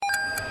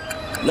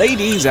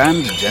Ladies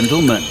and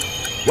gentlemen,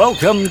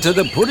 welcome to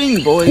the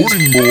Pudding Boys.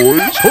 Pudding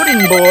Boys.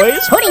 Pudding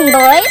Boys. Pudding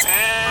Boys.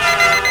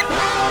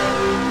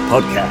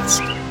 Podcast.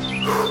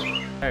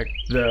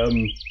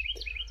 The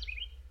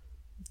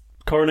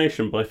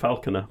Coronation by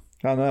Falconer.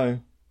 I know.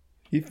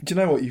 Do you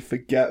know what? You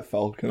forget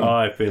Falconer.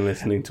 I've been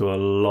listening to a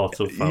lot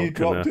of Falconer. You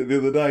dropped it the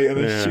other day, and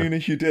as soon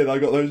as you did, I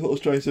got those little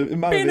strains of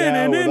Man of the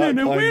Hour,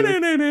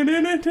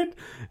 that kind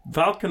of...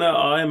 Falconer,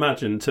 I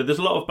imagine. So there's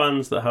a lot of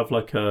bands that have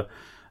like a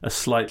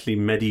slightly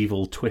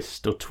medieval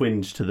twist or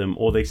twinge to them,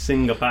 or they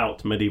sing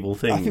about medieval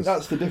things. I think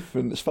that's the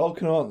difference.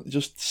 Falconer aren't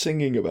just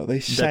singing about; they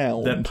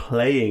sound. They're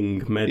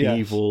playing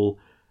medieval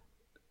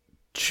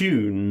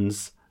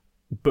tunes,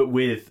 but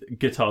with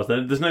guitars.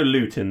 There's no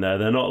lute in there.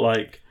 They're not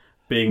like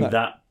being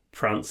that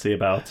prancy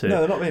about it. No,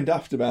 they're not being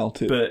daft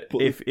about it. But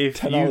if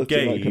you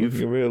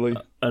gave really...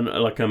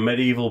 like a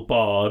medieval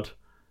bard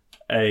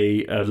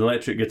an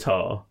electric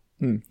guitar,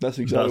 that's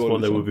exactly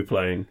what they would be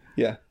playing.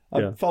 Yeah.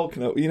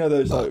 Falconer, you know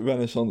those like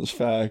Renaissance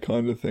fair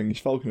kind of things.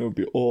 Falconer would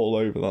be all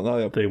over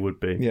that. They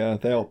would be. Yeah,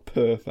 they are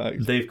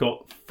perfect. They've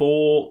got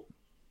 4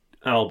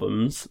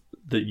 albums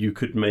that you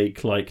could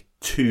make like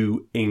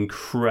 2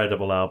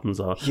 incredible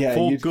albums are. Yeah,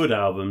 4 good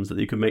albums that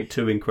you could make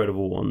 2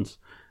 incredible ones.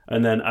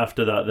 And then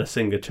after that, the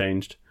singer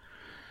changed.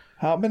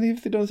 How many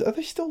have they done? Are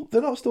they still?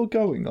 They're not still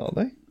going, are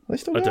they? Are they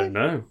still going? I don't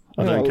know.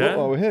 I don't care.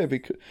 While we're here,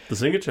 because the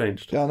singer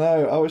changed. Yeah, I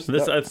know.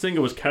 The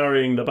singer was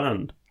carrying the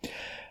band.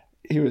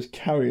 He was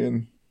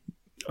carrying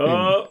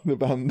the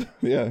band.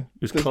 Yeah,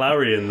 he was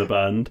carrying the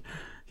band.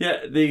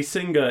 Yeah, the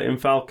singer in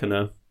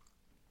Falconer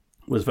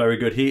was very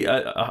good.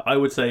 I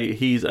would say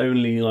he's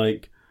only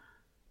like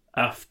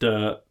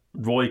after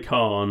Roy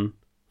Khan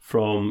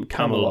from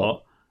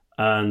Camelot.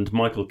 And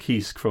Michael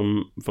Kiske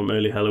from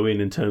early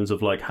Halloween in terms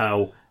of like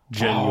how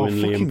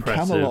genuinely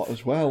impressive. Camelot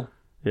as well.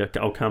 Yeah,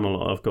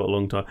 Camelot. I've got a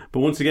long time, but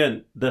once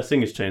again, their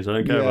singer's changed. I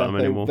don't care about them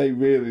anymore. They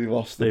really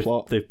lost the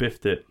plot. They've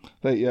biffed it.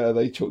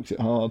 They chucked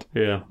it hard.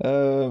 Yeah,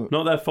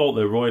 not their fault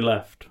though. Roy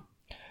left.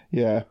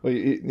 Yeah,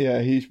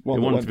 he's one.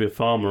 He wanted to be a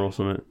farmer or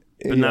something,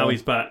 but now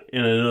he's back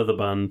in another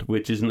band,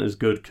 which isn't as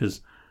good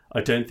because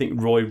I don't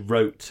think Roy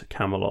wrote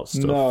Camelot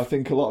stuff. No, I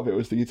think a lot of it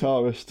was the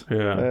guitarist.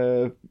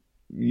 Yeah.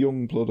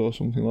 Youngblood or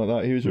something like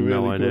that. He was a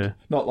really good.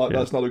 Not like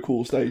that's not a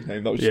cool stage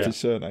name. That was just his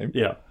surname.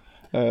 Yeah.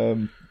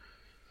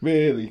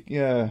 Really,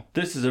 yeah.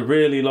 This is a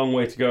really long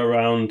way to go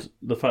around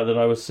the fact that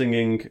I was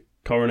singing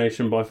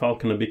Coronation by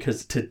Falconer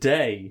because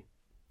today,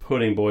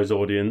 Pudding Boys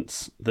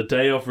audience, the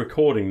day of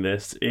recording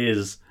this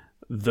is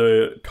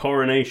the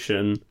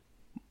coronation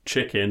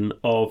chicken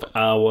of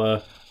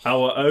our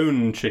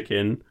own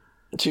chicken.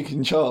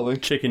 Chicken Charlie.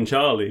 Chicken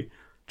Charlie.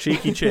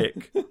 Cheeky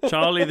chick.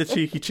 Charlie the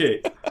cheeky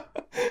chick.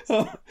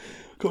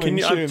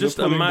 I'm just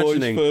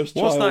imagining, what's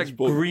that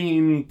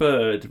green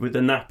bird with the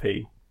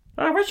nappy?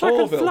 I wish I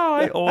could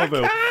fly.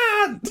 Orville. I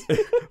can't!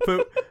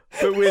 but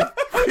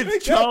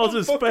with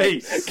Charles's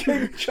face.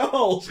 King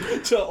Charles. I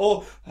wish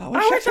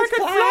I could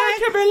fly,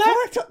 Camilla.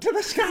 Right up to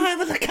the sky,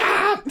 but I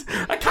can't.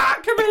 I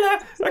can't, Camilla.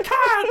 I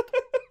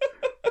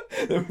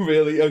can't. A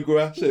really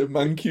aggressive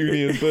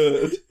Mancunian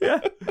bird.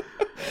 Yeah.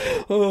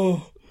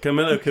 Oh.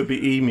 Camilla could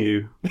be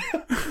emu.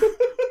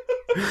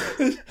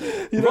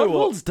 Rod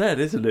Hull's dead,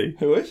 isn't he?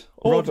 Who is?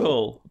 Rod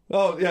Hull.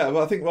 Oh, yeah,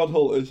 but I think Rod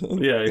Hull is.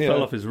 Yeah, he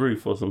fell off his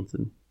roof or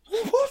something.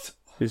 What?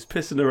 He's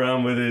pissing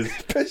around with his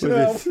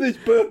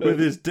bird. with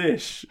his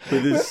dish,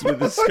 with his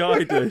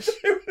sky dish.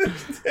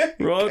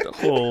 Rod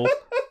Hull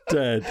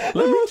dead.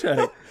 Let me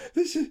check.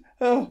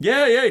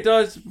 Yeah, he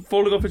dies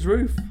falling off his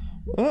roof.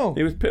 Oh,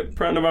 he was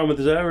prattling around with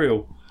his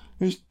aerial.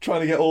 He was trying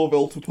to get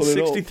Orville to pull it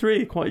off.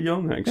 63, quite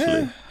young actually.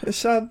 Yeah, it's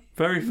sad.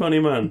 Very funny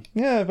man.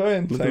 Yeah, very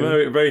entertaining. With a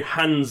very, very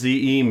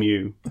handsy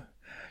emu.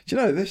 Do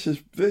you know, this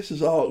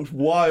is arced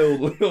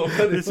wildly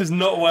already. This is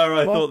not where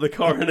I thought the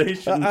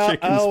Coronation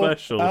chicken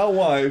special. Our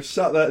wives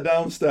sat there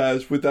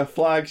downstairs with their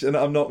flags, and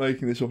I'm not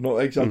making this up, I'm not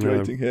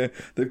exaggerating here.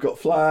 They've got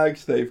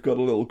flags, they've got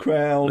a little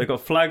crown. They've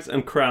got flags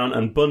and crown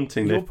and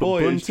bunting. Your They've put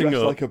boy bunting is dressed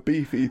up. like a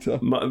beef eater.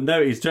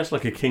 No, he's dressed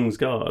like a King's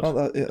Guard.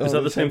 Is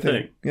that the same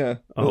thing? Yeah,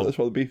 that's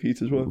what the beef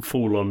eaters were.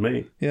 Fool on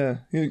me. Yeah,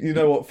 you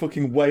know what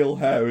fucking whale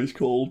hair is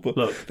called, but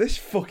look, this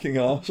fucking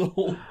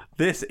arsehole.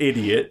 This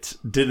idiot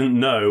didn't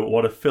know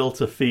what a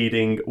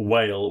filter-feeding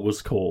whale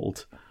was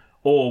called.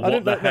 Or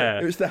what the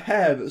hair... It was the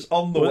hair that's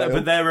on the whale.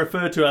 But they're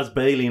referred to as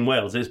baleen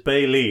whales. It's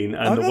baleen,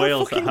 and the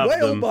whales that have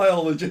whale them...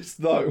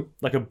 biologist, though.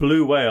 Like a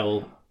blue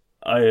whale,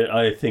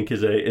 I think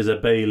is a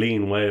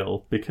baleen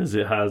whale, because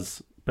it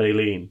has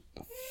baleen.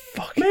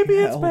 Maybe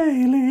it's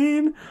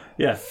baleen.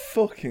 Yeah.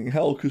 Fucking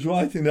hell, because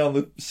writing down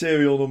the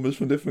serial numbers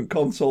from different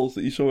consoles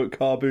that you saw at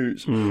Car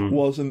Boots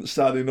wasn't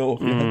sad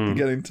enough. You had to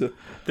get into...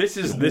 This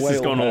has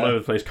gone all over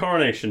the place.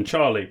 Coronation,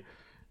 Charlie.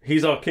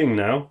 He's our king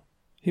now.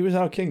 He was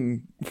our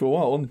king for a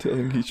while, wasn't he? I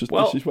think this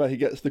is where he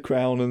gets the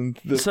crown and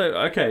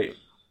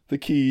the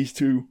keys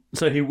to...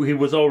 So he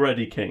was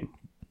already king?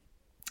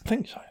 I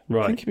think so.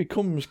 Right. I think he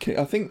becomes king.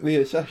 I think the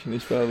accession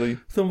is fairly...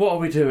 Then what are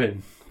we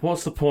doing?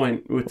 What's the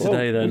point with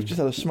today then? We've just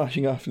had a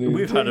smashing afternoon.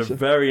 We've had a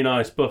very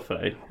nice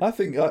buffet. I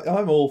think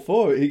I'm all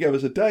for it. He gave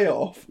us a day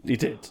off. He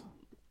did.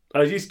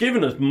 He's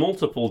given us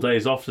multiple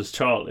days off as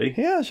Charlie.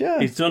 He has, yeah.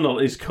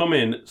 He's come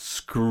in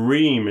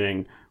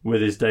screaming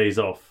with his days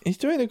off. He's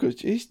doing a good.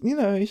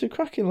 He's a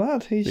cracking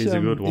lad. He's a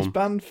good one. He's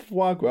banned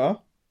foie gras.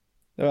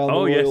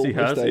 Oh yes, he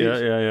has.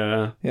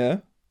 Yeah.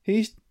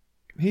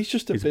 He's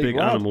just he's a big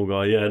lad. animal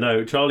guy. Yeah,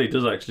 no, Charlie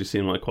does actually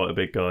seem like quite a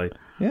big guy.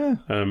 Yeah.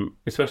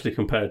 Especially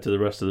compared to the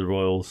rest of the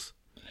royals,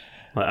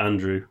 like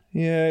Andrew.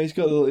 Yeah, he's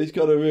got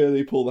to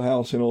really pull the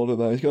house in order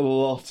though. He's got a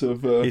lot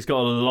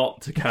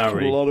to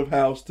carry. A lot of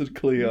house to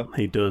clear.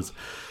 He does.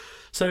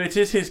 So it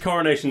is his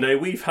coronation day.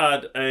 We've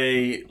had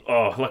a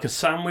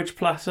sandwich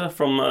platter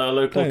from a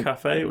local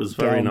cafe. It was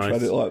very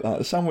nice. It like that.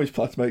 A sandwich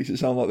platter makes it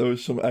sound like there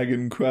was some egg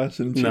and cress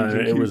and cheese. No,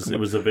 it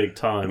was a big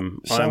time.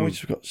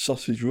 Sandwich. We've got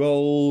sausage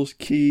rolls,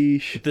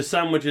 quiche. The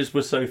sandwiches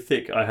were so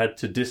thick I had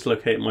to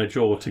dislocate my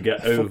jaw to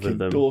get over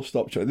them.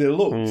 Doorstop. They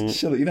looked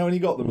silly. You know when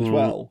you got them as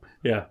well.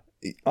 Yeah.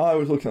 I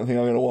was looking at the thing,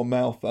 I'm going to one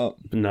mouth that.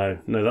 No,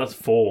 that's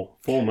four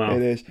mouth.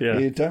 It is. Yeah.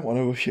 You don't want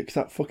to rush it because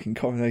that fucking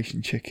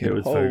Coronation chicken. It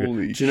was Holy so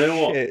good. Do you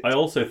know shit. what? I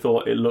also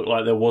thought it looked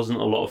like there wasn't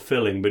a lot of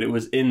filling, but it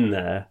was in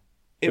there.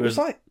 It was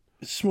like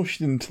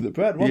smushed into the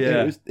bread, wasn't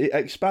it? It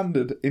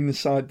expanded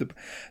inside the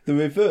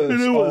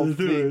reverse of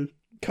the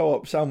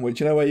Co-op sandwich.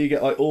 You know where you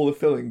get like all the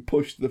filling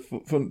pushed to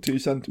the front 2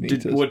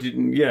 centimetres?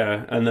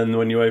 And then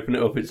when you open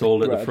it up, it's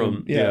all at the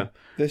front. Yeah.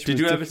 Did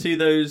you ever see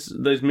those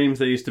memes?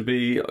 They used to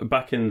be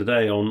back in the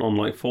day on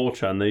like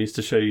 4chan. They used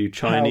to show you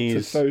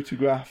Chinese how to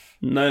photograph.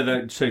 No,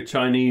 they show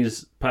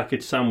Chinese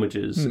packaged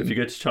sandwiches. If you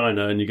go to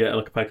China and you get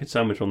like a packaged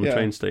sandwich on the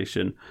train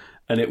station,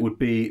 and it would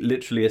be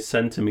literally a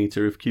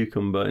centimetre of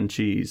cucumber and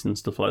cheese and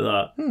stuff like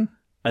that,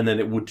 and then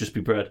it would just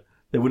be bread.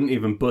 They wouldn't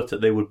even butter.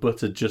 They would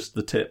butter just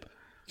the tip.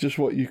 Just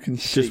what you can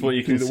see. Just what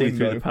you can see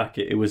through the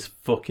packet. It was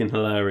fucking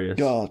hilarious.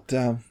 God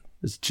damn.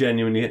 It's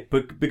genuinely...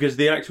 Because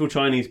the actual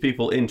Chinese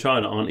people in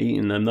China aren't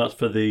eating them. That's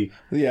for the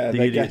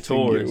idiot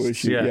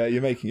tourists.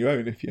 You're making your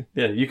own if you...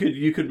 Yeah,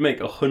 you could make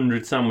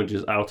 100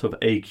 sandwiches out of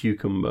a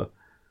cucumber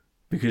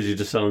because you're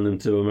just selling them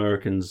to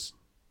Americans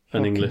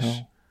and English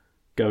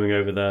going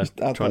over there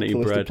trying to eat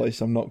bread. That's the place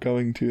I'm not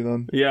going to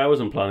then. Yeah, I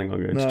wasn't planning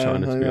on going to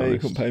China, to be honest. You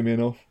couldn't pay me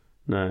enough.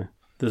 No.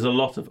 There's a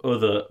lot of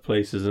other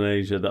places in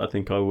Asia that I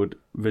think I would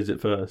visit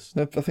first.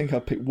 I think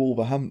I'd pick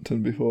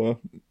Wolverhampton before...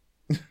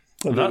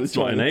 That's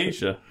not in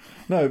Asia.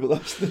 No, but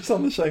that's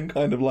on the same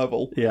kind of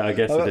level. Yeah, I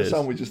guess it is. The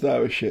sandwiches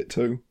there are shit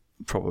too.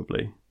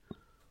 Probably.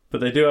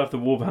 But they do have the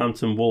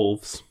Wolverhampton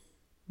Wolves.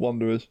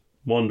 Wanderers.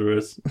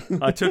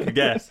 I took a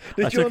guess.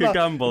 I took a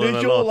gamble and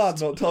I lost. Did your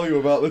lad not tell you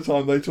about the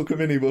time they took a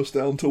minibus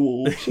down to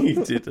Wolves? He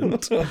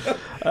didn't.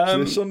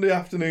 So Sunday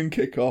afternoon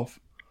kickoff.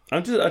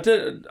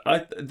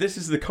 This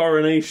is the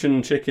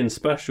Coronation Chicken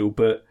special,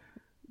 but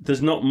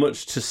there's not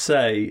much to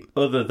say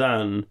other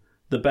than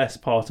the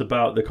best part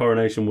about the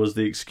coronation was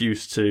the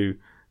excuse to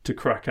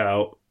crack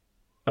out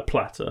a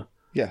platter.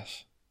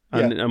 Yes.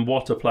 And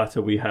what a platter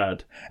we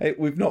had.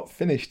 We've not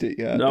finished it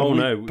yet.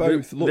 No.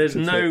 There's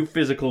no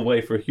physical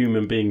way for a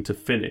human being to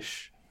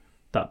finish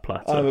that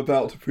platter. I'm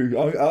about to prove it.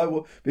 I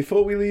will,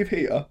 before we leave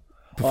here,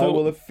 I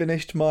will have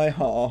finished my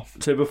half.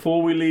 So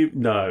before we leave...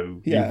 No,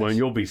 you won't.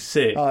 You'll be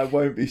sick. I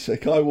won't be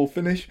sick. I will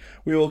finish.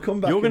 We will come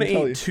back. You're going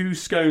to eat 2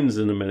 scones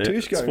in a minute.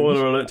 2 scones.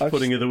 Spoiler alert to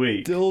pudding of the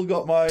week. Still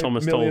got my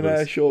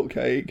millionaire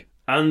shortcake.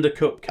 And a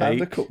cupcake.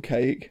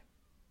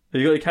 Have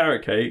you got your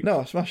carrot cake? No,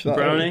 I smashed that.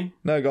 Brownie?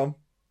 No, gone.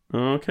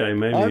 Okay,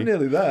 maybe. I'm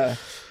nearly there.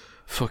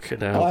 Fucking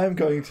hell. I am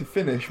going to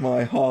finish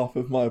my half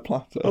of my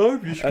platter.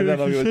 And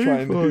then I'm going to try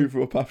and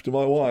hoover up after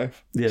my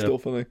wife. Yeah. Still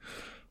funny.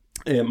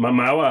 Yeah,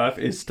 my wife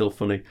is still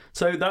funny.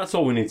 So that's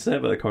all we need to say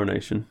about the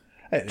coronation.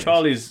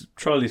 Charlie's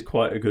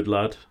quite a good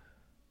lad.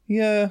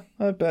 Yeah,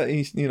 I bet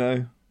he's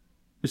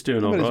he's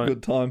doing all right. It's a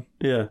good time.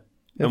 Yeah,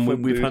 and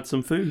we've had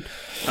some food,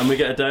 and we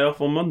get a day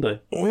off on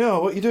Monday. Oh yeah,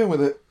 what are you doing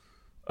with it?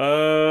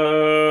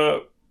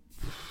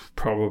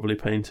 Probably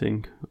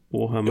painting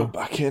Warhammer. You're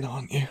back in,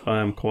 aren't you? I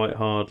am quite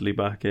hardly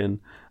back in.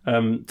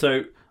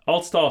 So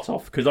I'll start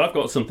off because I've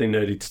got something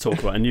nerdy to talk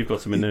about, and you've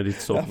got something nerdy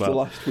to talk about. After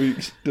last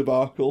week's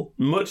debacle,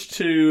 much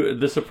to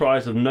the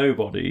surprise of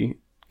nobody,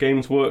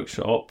 James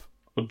Workshop,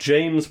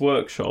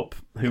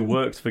 who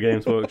works for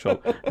Games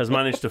Workshop, has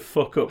managed to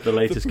fuck up the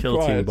latest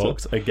Kill Team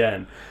box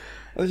again.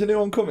 There's a new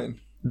one coming.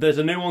 There's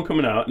a new one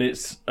coming out, and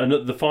it's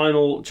the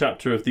final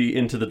chapter of the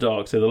Into the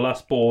Dark, so the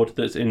last board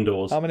that's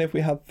indoors. How many have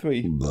we had?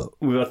 3?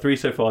 We've had 3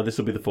 so far. This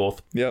will be the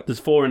 4th. Yep. There's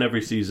 4 in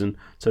every season,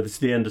 so this is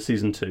the end of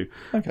season 2.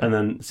 Okay. And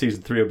then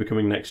season 3 will be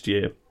coming next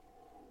year.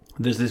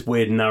 There's this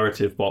weird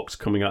narrative box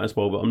coming out as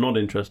well, but I'm not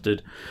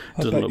interested.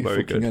 It doesn't look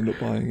very good. End up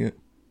buying it.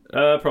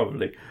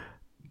 Probably.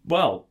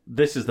 Well,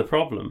 this is the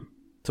problem.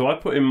 So I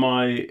put in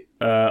I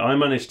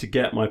managed to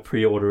get my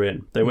pre-order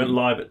in. They went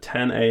live at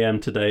 10 a.m.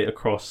 today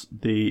across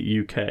the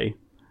UK.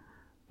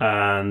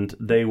 And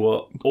they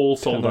were all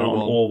sold out on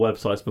all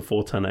websites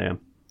before 10 a.m.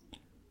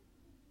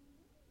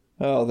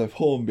 Oh, they've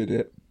hornbid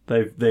it.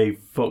 They've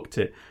fucked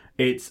it.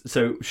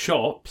 So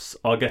shops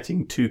are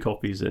getting 2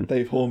 copies in.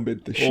 They've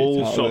hornbid the shit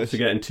all out of shops this. are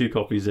getting 2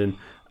 copies in,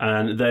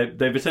 and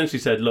they've essentially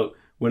said, look,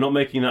 we're not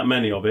making that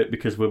many of it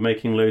because we're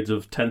making loads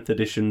of 10th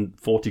edition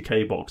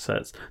 40k box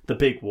sets, the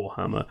big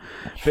Warhammer.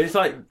 But it's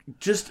like,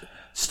 just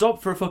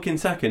stop for a fucking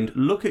second.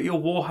 Look at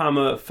your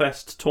Warhammer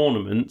Fest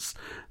tournaments.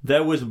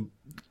 There was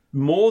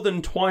more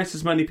than twice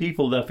as many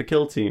people there for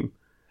Kill Team.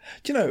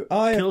 Do you know,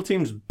 Kill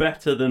Team's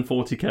better than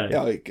 40k.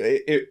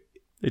 Yeah,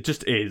 it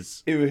just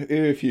is.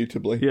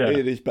 Irrefutably. Yeah.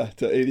 It is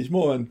better. It is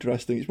more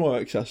interesting. It's more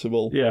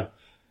accessible. Yeah.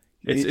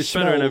 It's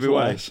better in every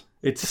way.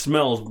 It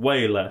smells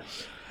way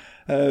less.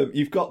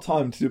 You've got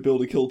time to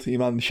build a Kill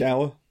Team and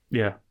shower.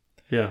 Yeah.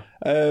 Yeah.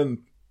 Do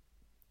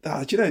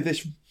you know,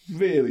 this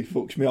really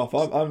fucks me off.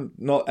 I'm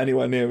not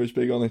anywhere near as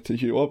big on it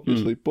as you,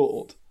 obviously,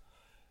 but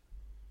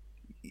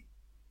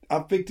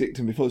I've big dicked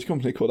him before. There's a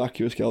company called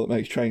AccuScale that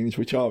makes trains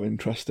which are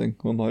interesting,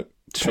 unlike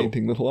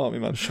painting little army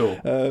men. Sure.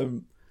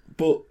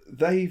 But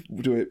they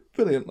do it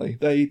brilliantly.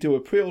 They do a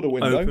pre-order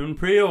window. Open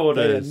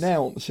pre-orders. They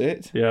announce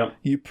it. Yeah.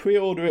 You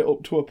pre-order it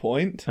up to a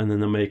point. And then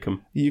they make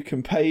them. You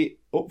can pay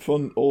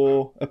upfront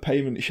or a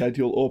payment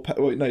schedule, or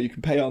you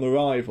can pay on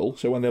arrival,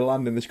 so when they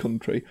land in this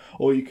country,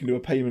 or you can do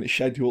a payment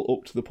schedule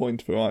up to the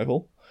point of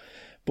arrival.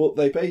 But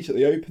they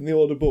basically open the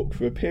order book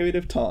for a period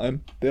of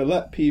time. They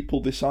let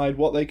people decide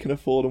what they can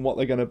afford and what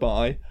they're going to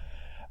buy.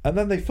 And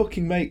then they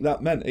fucking make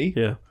that many.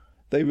 Yeah.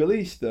 They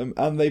release them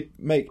and they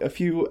make a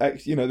few,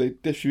 they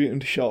distribute them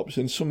to shops,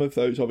 and some of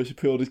those, obviously,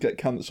 pre-orders get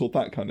cancelled,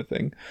 that kind of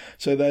thing.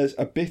 So there's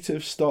a bit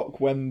of stock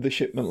when the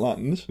shipment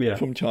lands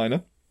from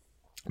China.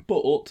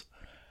 But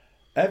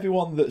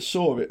everyone that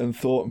saw it and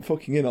thought, I'm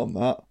fucking in on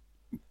that,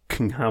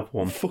 can have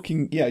one.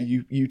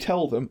 You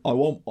tell them, I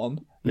want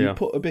one. You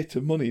put a bit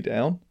of money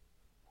down,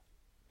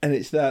 and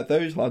it's there.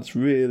 Those lads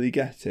really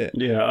get it.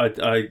 Yeah,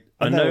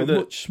 I know that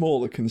much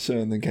smaller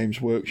concern than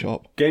Games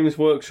Workshop. Games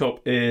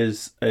Workshop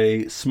is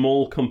a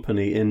small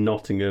company in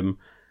Nottingham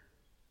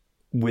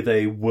with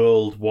a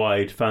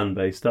worldwide fan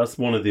base. That's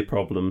one of the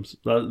problems.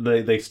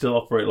 They still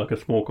operate like a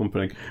small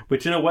company,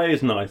 which in a way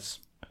is nice.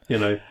 You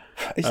know,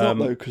 it's not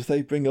though, because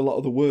they bring a lot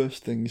of the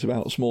worst things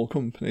about small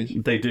companies.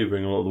 They do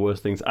bring a lot of the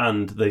worst things,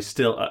 and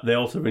they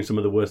also bring some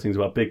of the worst things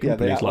about big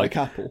companies. They act like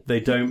Apple. They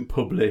don't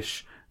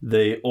publish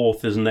the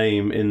author's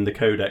name in the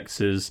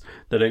codexes.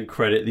 They don't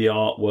credit the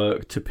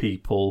artwork to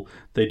people.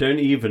 They don't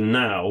even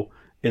now,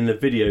 in the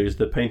videos,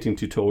 the painting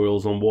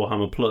tutorials on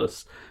Warhammer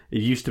Plus,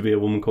 it used to be a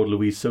woman called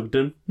Louise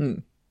Sugden.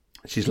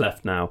 She's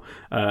left now.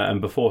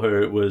 And before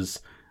her it was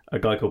a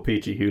guy called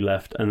Peachy who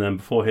left. And then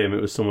before him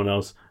it was someone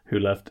else who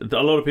left.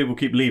 A lot of people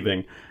keep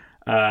leaving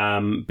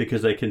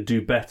because they can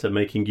do better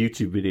making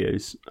YouTube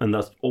videos. And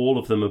that's all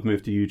of them have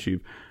moved to YouTube.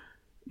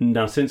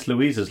 Now, since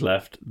Louise has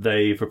left,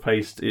 they've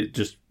replaced it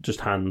just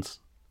hands.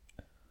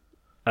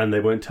 And they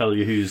won't tell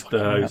you who's the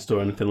host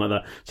or anything like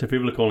that. So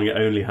people are calling it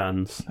Only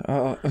Hands.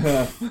 Like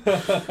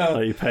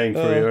you're paying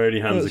for your Only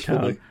Hands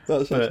account. Funny.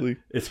 That's actually...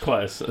 It's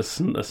quite a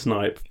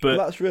snipe. But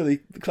that's really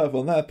clever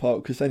on their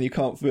part, because then you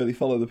can't really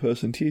follow the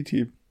person to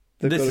YouTube.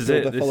 This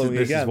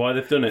is why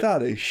they've done it.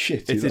 That is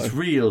shitty. It's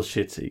real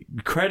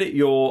shitty. Credit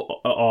your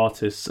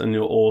artists and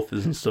your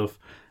authors and stuff.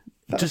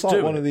 That's just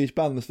like one of these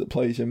bands that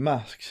plays in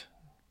masks.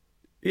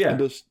 Yeah. And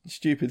does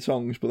stupid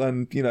songs, but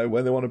then,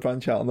 when they want to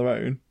branch out on their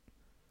own.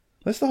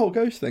 That's the whole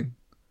Ghost thing.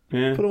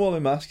 Yeah. Put them all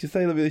in masks. If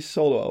they release a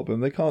solo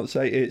album, they can't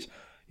say it's,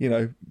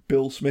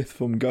 Bill Smith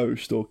from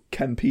Ghost or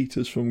Ken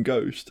Peters from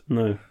Ghost.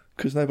 No.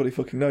 Because nobody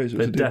fucking knows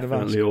They're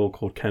definitely all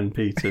called Ken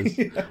Peters.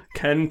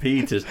 Ken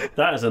Peters.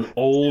 That is an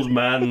old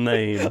man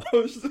name. I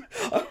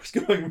was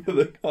going for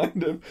the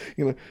kind of,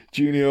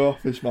 junior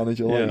office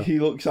manager. Like, he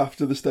looks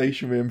after the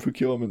stationery and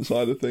procurement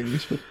side of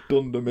things for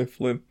Dunder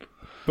Mifflin.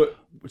 But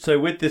so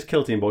with this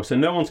Kill Team box, so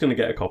no one's going to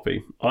get a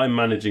copy. I'm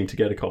managing to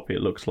get a copy,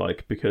 it looks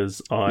like,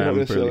 because I am brilliant. You're not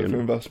going to sell it for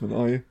investment,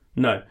 are you?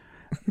 No.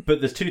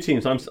 But there's two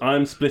teams.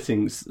 I'm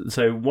splitting.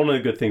 So one of the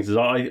good things is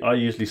I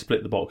usually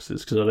split the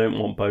boxes because I don't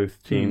want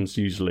both teams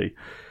usually.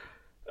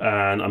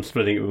 And I'm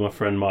splitting it with my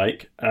friend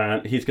Mike.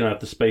 And he's going to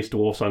have the Space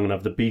Dwarfs, so I'm going to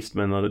have the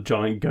Beastmen and the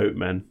Giant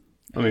Goatmen.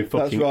 I mean,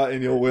 fucking... That's right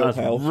in your wheelhouse.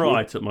 That's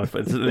right at my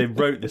face. They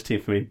wrote this team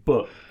for me,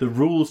 but the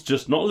rules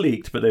just not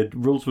leaked, but the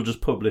rules were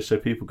just published so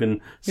people can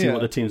see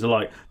what the teams are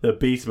like. The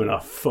Beastmen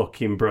are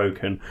fucking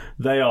broken.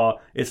 They are.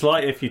 It's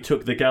like if you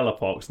took the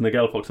Galapox, and the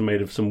Galapox are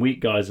made of some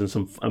weak guys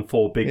and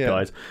four big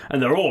guys,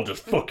 and they're all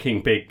just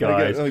fucking big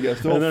guys.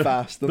 They're all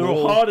fast. They're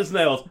all hard as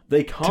nails.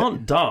 They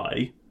can't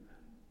die.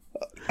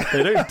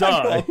 They don't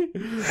die.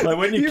 Like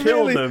when you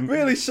kill them.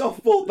 Really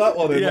softballed that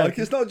one in. Like,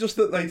 it's not just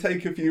that they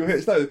take a few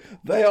hits. No,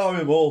 they are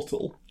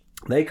immortal.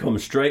 They come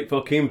straight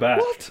fucking back.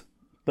 What?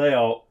 They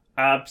are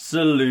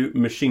absolute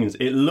machines.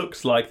 It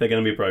looks like they're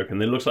going to be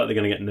broken. It looks like they're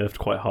going to get nerfed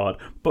quite hard.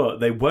 But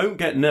they won't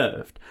get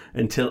nerfed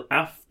until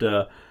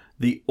after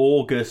the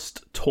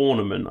August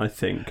tournament, I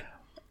think,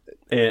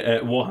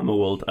 at Warhammer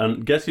World.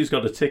 And guess who's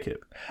got a ticket?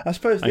 I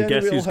suppose and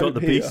guess who's got the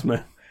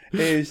Beastmen?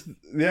 Is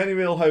the only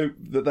real hope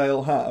that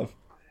they'll have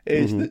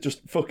is that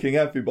just fucking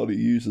everybody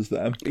uses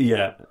them.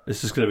 Yeah,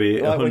 it's just going to be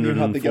like 149. When you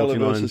had the Geller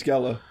versus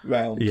Geller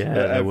round. Yeah,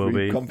 there will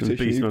be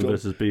competition Beastman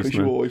versus Beastman. Because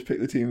you always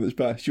pick the team that's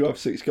best. You have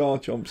 6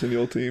 Garchomps in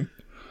your team.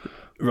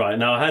 Right,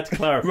 now I had to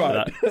clarify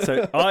Right. that.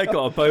 So I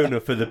got a boner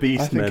for the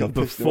Beastmen I've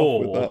pissed him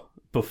off with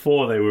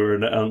before they were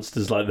announced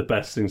as like the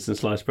best thing since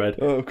sliced bread.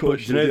 Oh, of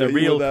course. But you know, the you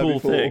real were there cool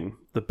before. thing,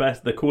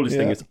 the coolest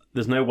thing is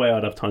there's no way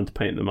I'd have time to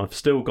paint them. I've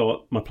still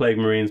got my Plague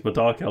Marines, my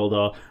Dark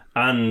Eldar,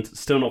 and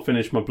still not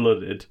finished my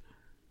Blooded.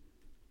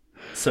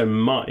 So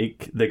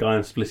Mike, the guy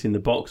I'm splitting the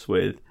box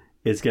with,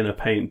 is going to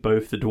paint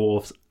both the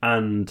dwarves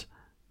and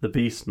the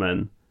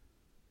Beastmen.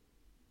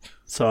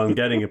 So I'm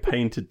getting a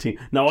painted team.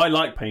 Now, I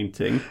like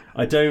painting.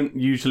 I don't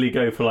usually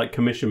go for like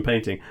commission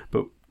painting,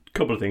 but a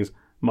couple of things.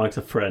 Mike's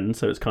a friend,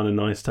 so it's kind of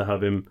nice to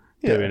have him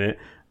doing it.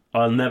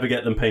 I'll never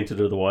get them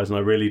painted otherwise, and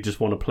I really just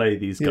want to play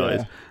these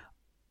guys.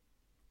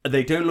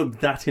 They don't look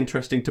that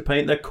interesting to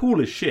paint. They're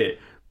cool as shit,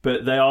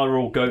 but they are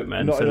all goat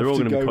men, so they're all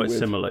going to be quite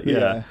similar.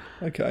 Yeah.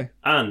 Okay.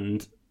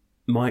 And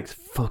Mike's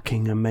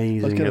fucking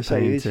amazing I was going at to say,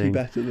 painting. is he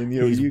better than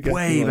you? He's you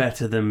way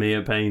better than me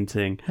at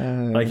painting.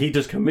 Like, he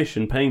does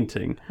commission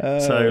painting.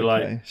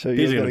 So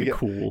these are going to be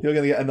cool. You're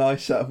going to get a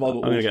nice set of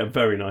models. I'm going to get a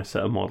very nice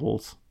set of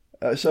models.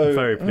 I'm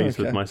very pleased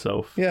with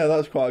myself. Yeah,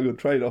 that's quite a good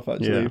trade-off,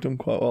 actually. Yeah. You've done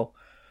quite well.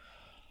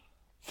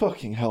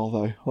 Fucking hell,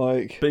 though.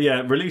 Like, But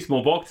yeah, release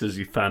more boxes,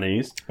 you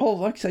fannies. well,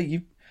 like I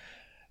say,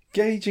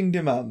 gauging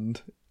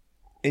demand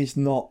is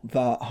not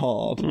that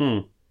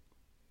hard.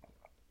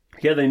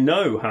 Yeah, they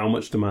know how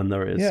much demand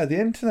there is. Yeah,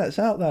 the internet's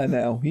out there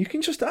now. You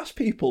can just ask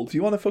people, do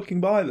you want to fucking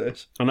buy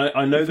this? And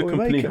I know the Before we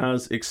company make 'em.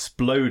 has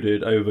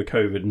exploded over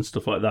COVID and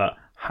stuff like that.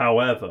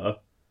 However,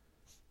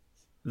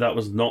 that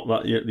was not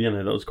that,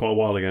 that was quite a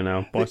while ago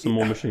now. Buy some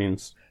more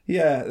machines.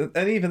 Yeah,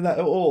 and even that,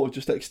 or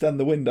just extend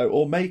the window,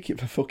 or make it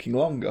for fucking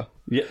longer.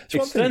 Yeah, It's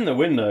one extend thing- the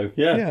window,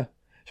 yeah. Yeah.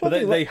 It's But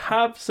one thing, they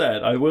have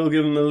said, I will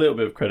give them a little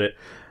bit of credit.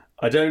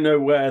 I don't know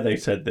where they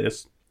said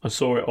this. I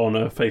saw it on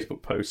a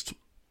Facebook post.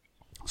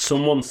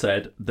 Someone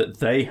said that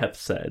they have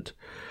said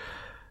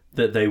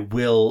that they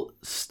will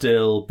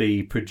still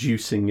be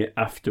producing it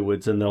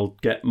afterwards and they'll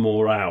get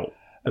more out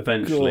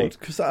eventually.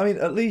 because I mean,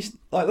 at least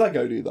like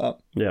Lego do that.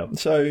 Yeah.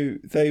 So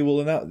they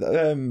will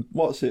announce.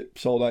 What's it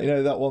sold out? You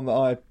know that one that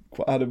I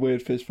had a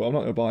weird fizz for. I'm not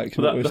going to buy it.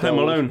 Well, the Home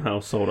Alone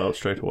house sold out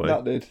straight away.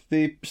 That did.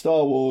 The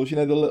Star Wars,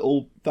 the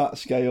little that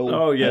scale.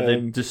 Oh yeah,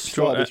 they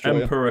destroy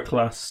Destroyer. Emperor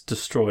class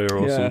destroyer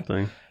or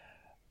something.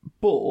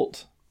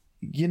 But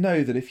you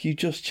know that if you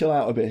just chill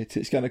out a bit,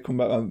 it's going to come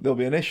back. There'll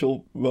be an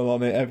initial run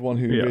on it. Everyone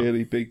who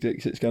really big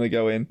dicks, it's going to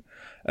go in.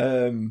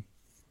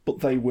 But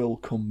they will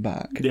come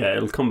back. Yeah,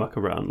 it'll come back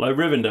around. Like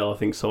Rivendell, I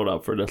think sold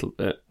out for a little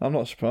bit. I'm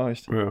not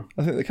surprised. Yeah.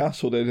 I think the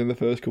castle did in the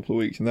first couple of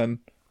weeks, and then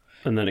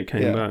it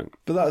came back.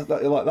 But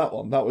that like that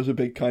one. That was a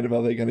big kind of,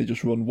 are they going to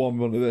just run one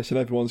run of this and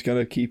everyone's going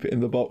to keep it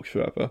in the box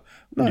forever?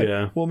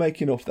 No, we'll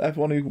make enough that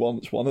everyone who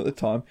wants one at the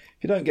time.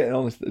 If you don't get it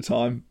on it at the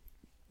time,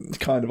 it's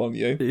kind of on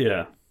you.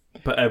 Yeah,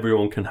 but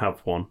everyone can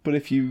have one. But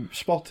if you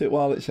spot it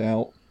while it's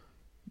out,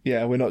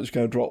 we're not just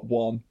going to drop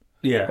one.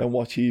 Yeah. And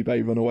watch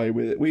eBay run away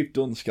with it. We've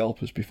done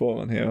scalpers before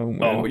on here, haven't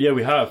we? Oh yeah,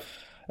 we have.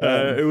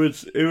 It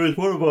was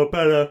one of our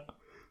better.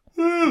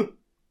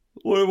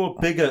 One of our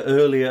bigger,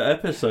 earlier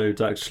episodes,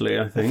 actually,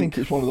 I think. I think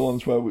it's one of the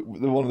ones where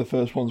one of the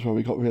first ones where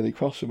we got really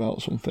cross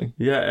about something.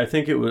 Yeah, I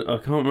think it was. I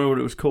can't remember what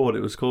it was called.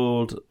 It was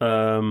called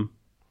Open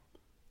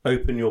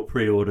Your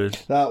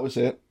Pre-Orders. That was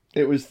it.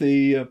 It was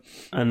the...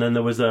 and then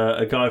there was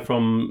a guy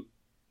from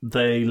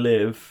They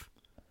Live...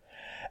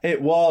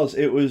 It was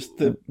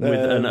the...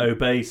 with an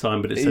Obey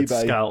sign, but it said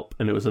eBay. Scalp,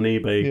 and it was an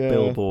eBay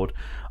billboard.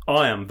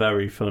 I am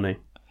very funny.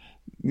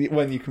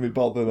 When you can be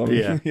bothered. I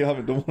mean, you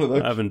haven't done one of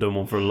those. I haven't done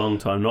one for a long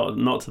time,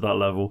 not to that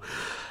level.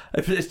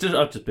 It's just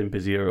I've just been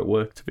busier at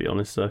work, to be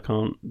honest, so I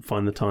can't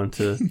find the time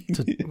to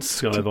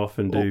skive off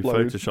and do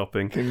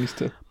photoshopping. Things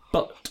to...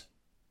 But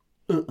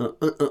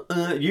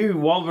you,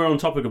 while we're on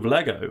topic of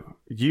Lego,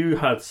 you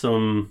had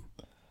some...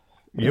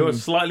 You're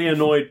slightly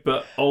annoyed,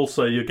 but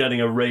also you're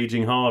getting a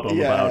raging hard-on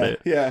about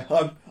it. Yeah,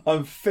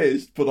 I'm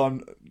fizzed, but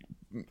I'm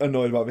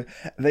annoyed about it.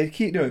 They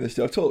keep doing this.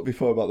 I've talked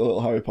before about the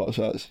little Harry Potter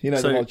sets. The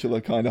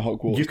modular kind of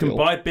Hogwarts. You can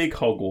buy big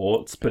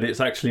Hogwarts, but it's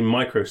actually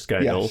micro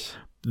scale. Yes.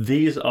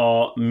 These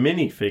are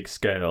minifig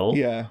scale.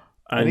 Yeah.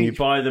 And you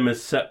buy them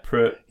as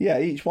separate. Yeah,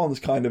 each one's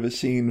kind of a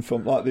scene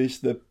from like this.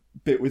 The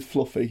bit with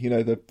Fluffy,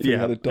 the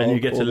three-headed dog. And you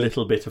get a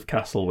little bit of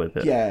castle with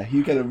it. Yeah,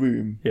 you get a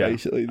room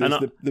basically.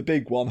 There's the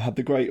big one had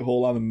the Great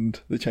Hall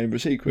and the Chamber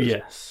of Secrets.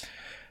 Yes.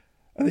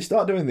 And they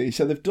start doing these,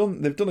 so they've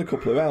done a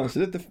couple of rounds.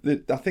 They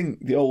did I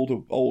think the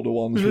older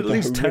ones with at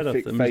least the 10 of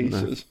horrific them, isn't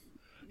there? faces.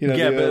 The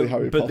early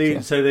Harry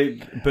Potter.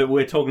 But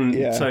we're talking.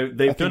 Yeah, so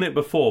they've done it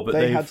before, but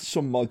they had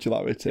some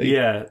modularity.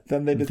 Yeah.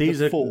 Then they did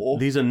the four.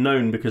 These are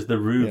known because the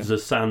roofs are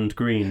sand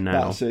green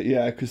now. That's it.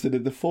 Yeah, because they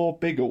did the four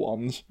bigger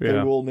ones. They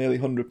were all nearly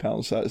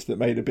 £100 sets that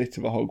made a bit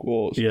of a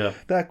Hogwarts. Yeah,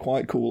 they're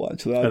quite cool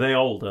actually. Are they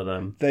older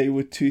then? They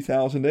were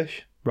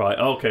 2000-ish. Right.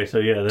 Okay. So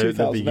yeah, they're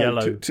the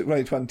yellow.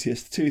 2020,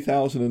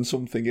 2000 and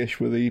something ish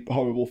were the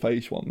horrible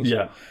face ones.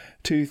 Yeah.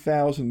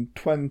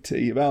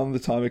 2020, around the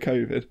time of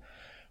COVID,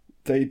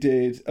 they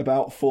did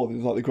about four. There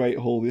was like the Great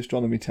Hall, the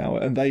Astronomy Tower,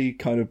 and they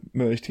kind of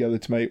merged together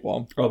to make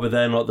one. Oh, but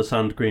they're not the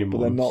sand green ones. But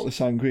they're not the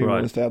sand green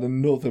ones. They had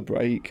another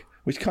break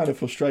which is kind of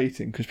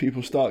frustrating because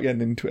people start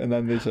getting into it and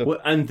then there's a... Well,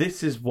 and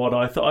this is what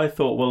I thought. I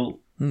thought, well,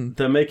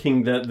 they're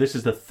making this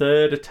is the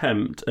third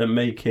attempt at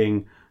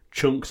making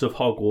chunks of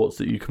Hogwarts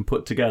that you can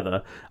put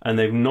together, and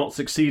they've not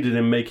succeeded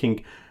in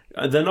making...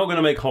 They're not going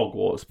to make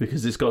Hogwarts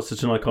because it's got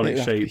such an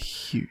iconic shape.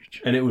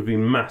 Huge. And it would be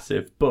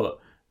massive, but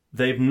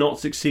they've not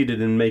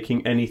succeeded in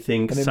making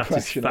anything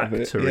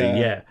satisfactory.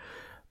 Yeah.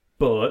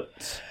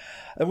 But...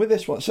 And with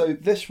this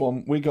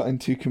one, we got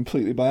into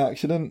completely by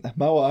accident.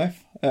 My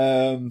wife...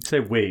 Say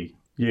we.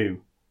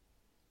 You.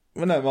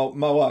 Well, no,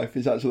 my wife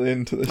is actually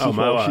into this. Oh,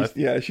 my wife.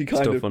 She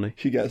kind still of... funny.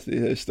 She gets it.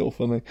 It's still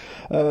funny.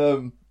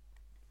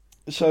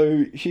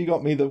 So she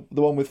got me the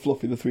one with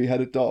Fluffy, the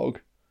 3-headed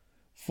dog,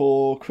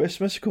 for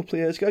Christmas a couple of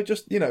years ago.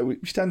 Just,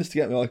 she tends to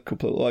get me like a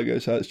couple of Lego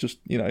sets. Just,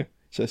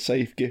 it's a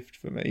safe gift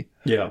for me.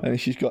 Yeah. And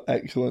she's got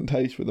excellent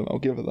taste with them. I'll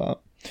give her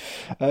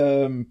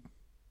that.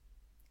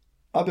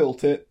 I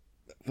built it.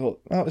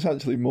 Thought that was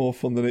actually more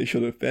fun than it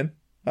should have been.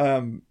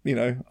 I'm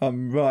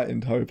right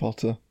into Harry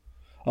Potter.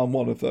 I'm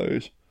one of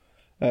those.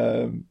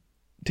 Team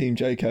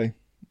JK.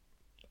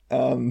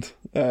 And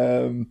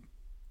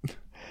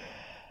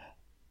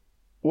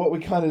what we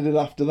kind of did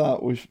after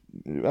that was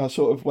I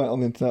sort of went on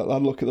the internet, I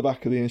had a look at the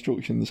back of the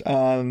instructions,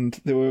 and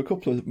there were a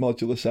couple of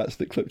modular sets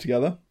that clip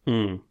together.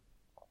 You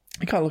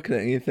kind of look at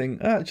it and you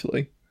think,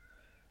 actually,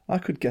 I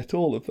could get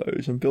all of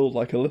those and build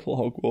like a little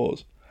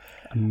Hogwarts.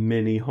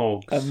 Mini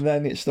Hogs. And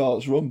then it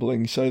starts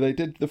rumbling. So they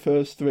did the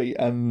first 3,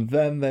 and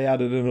then they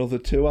added another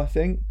 2, I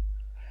think.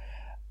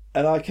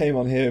 And I came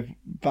on here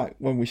back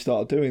when we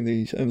started doing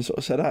these and sort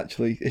of said,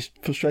 actually, it's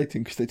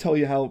frustrating because they tell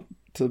you how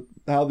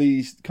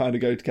these kind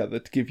of go together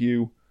to give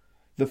you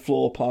the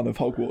floor plan of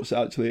Hogwarts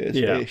actually is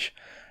ish.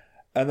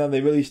 And then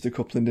they released a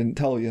couple and didn't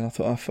tell you. And I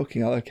thought, oh,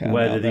 fucking hell, I can't.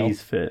 Where do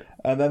these fit?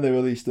 And then they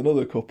released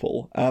another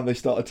couple and they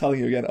started telling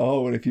you again,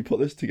 oh, and if you put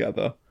this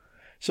together,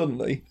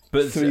 suddenly...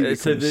 But so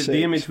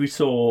the image we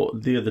saw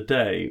the other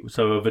day,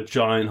 so of a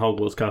giant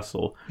Hogwarts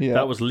castle,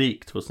 that was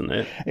leaked, wasn't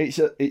it?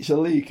 It's a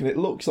leak, and it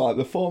looks like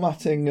the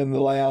formatting and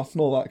the layout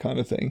and all that kind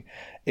of thing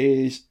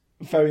is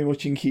very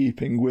much in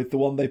keeping with the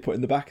one they put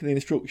in the back of the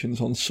instructions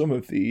on some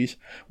of these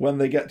when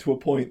they get to a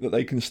point that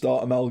they can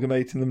start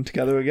amalgamating them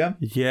together again.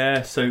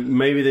 Yeah, so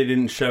maybe they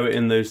didn't show it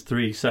in those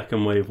 3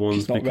 second wave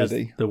ones because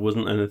there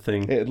wasn't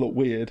anything. It'd look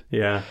weird.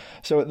 Yeah.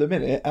 So at the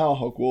minute, our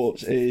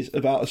Hogwarts is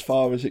about as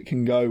far as it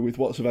can go with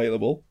what's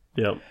available.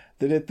 Yep.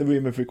 They did the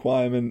Room of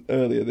Requirement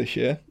earlier this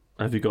year.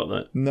 Have you got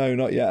that? No,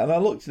 not yet. And I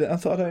looked at it and I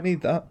thought, I don't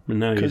need that.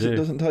 No, you do. Because it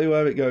doesn't tell you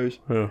where it goes.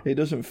 Yeah. It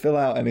doesn't fill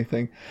out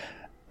anything.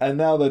 And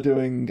now they're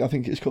doing, I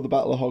think it's called the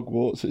Battle of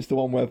Hogwarts. It's the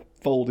one where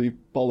Voldy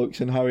bollocks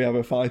and Harry have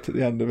a fight at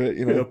the end of it.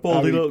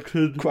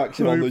 Harry cracks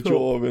him on the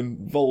jaw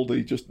and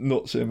Voldy just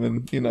nuts him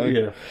and,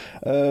 Yeah.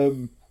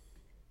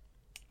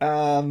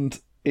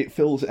 And it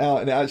fills it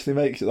out and it actually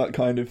makes it that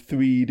kind of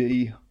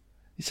 3D,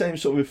 same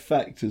sort of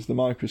effect as the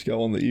microscale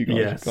one that you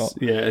guys have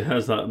got. Yeah, it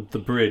has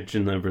the bridge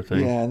and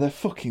everything. Yeah, they're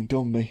fucking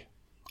done me.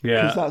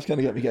 Yeah. Because that's going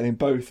to get me getting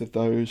both of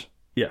those.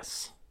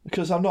 Yes.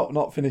 Because I'm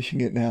not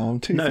finishing it now. I'm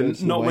 2/3 No, of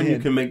the not way when you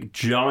in. can make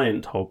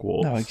giant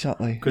Hogwarts. No,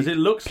 exactly. Because it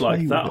looks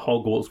like that with it.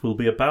 Hogwarts will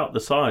be about the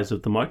size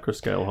of the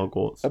microscale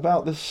Hogwarts.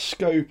 About the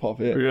scope of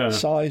it, Yeah.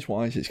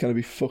 size-wise, it's going to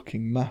be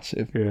fucking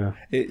massive. Yeah.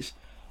 It's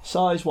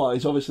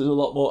size-wise, obviously, there's a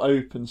lot more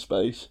open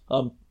space.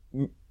 I'm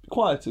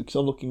quieter because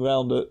I'm looking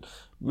around at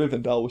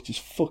Rivendell, which is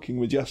fucking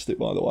majestic,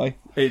 by the way.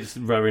 It's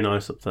very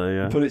nice up there,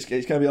 yeah. But it's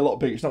going to be a lot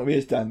bigger. It's not going to be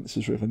as dense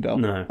as Rivendell.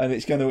 No. And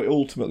it's going to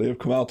ultimately have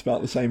come out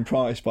about the same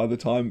price by the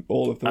time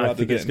all of them are added in.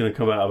 I think it's going to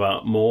come out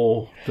about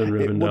more than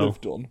Rivendell. It would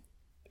have done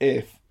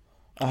if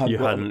I hadn't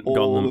gotten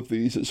all of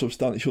these at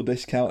substantial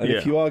discount. And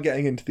if you are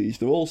getting into these,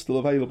 they're all still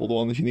available, the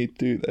ones you need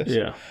to do this.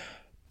 Yeah.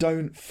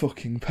 Don't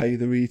fucking pay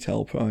the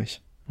retail price.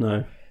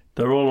 No.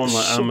 They're all on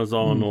like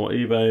Amazon or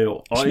eBay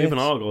or even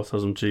Argos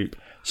has them cheap.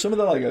 Some of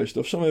the Lego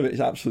stuff, some of it is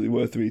absolutely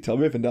worth the retail.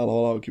 Rivendell,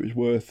 I'll argue, is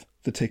worth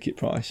the ticket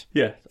price.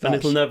 Yeah, and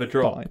it'll never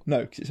drop. Fine.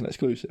 No, because it's an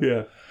exclusive.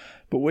 Yeah.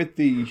 But with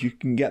these, you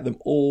can get them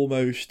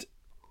almost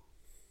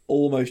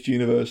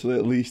universally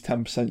at least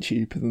 10%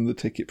 cheaper than the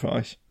ticket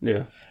price.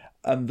 Yeah.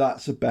 And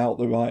that's about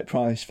the right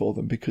price for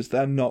them because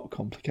they're not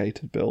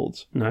complicated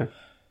builds. No.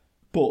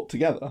 But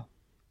together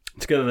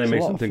they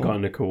make something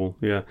kind of cool.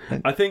 Yeah.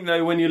 I think,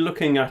 though, when you're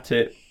looking at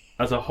it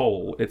as a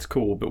whole, it's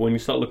cool, but when you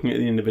start looking at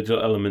the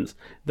individual elements,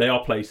 they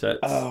are play sets.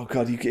 Oh,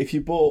 God, if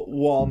you bought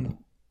one,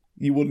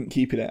 you wouldn't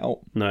keep it out.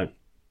 No.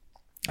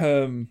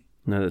 No,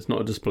 it's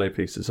not a display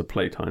piece, it's a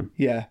playtime.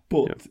 Yeah,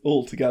 but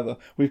all together,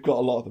 we've got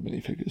a lot of the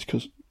minifigures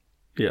because...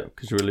 Yeah,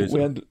 because you're a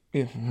loser.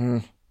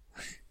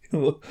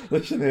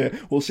 Listen here,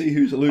 we'll see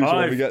who's a loser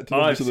when we get to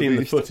I've seen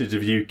the footage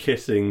of you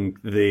kissing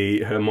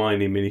the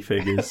Hermione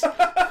minifigures.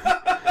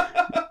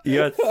 You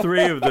had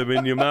 3 of them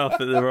in your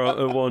mouth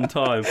at one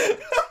time.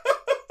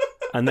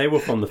 And they were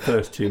from the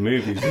first 2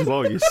 movies as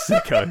well, you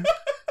sicko.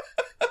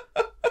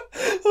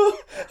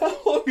 How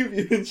long have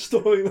you been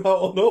storing that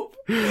one up?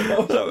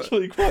 That was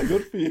actually quite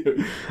good for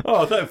you.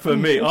 Oh, that for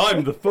me.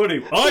 I'm the funny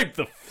one.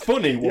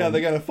 Yeah, they're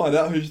going to find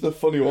out who's the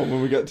funny one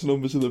when we get to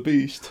Numbers of the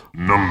Beast.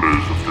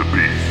 Numbers of the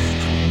Beast.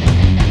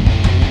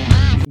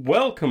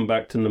 Welcome welcome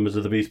back to Numbers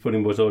of the Beast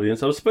Pudding Boys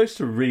audience. I was supposed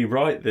to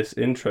rewrite this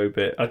intro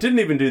bit. I didn't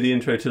even do the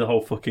intro to the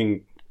whole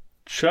fucking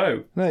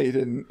show. No, you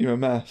didn't. You're a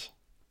mess.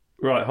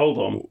 Right, hold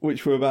on.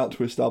 Which we're about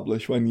to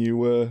establish when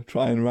you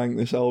try and rank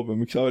this album,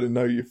 because I didn't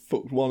know you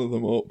fucked one of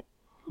them up.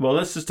 Well,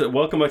 let's just...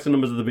 welcome back to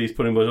Numbers of the Beast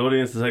Pudding Boys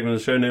audience, the segment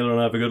of the show. Neil and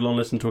I have a good long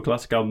listen to a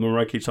classic album and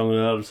rank each song on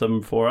an out of 7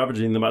 before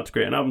averaging them out to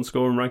create an album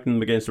score and ranking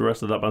them against the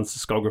rest of that band's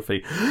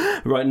discography.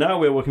 Right now,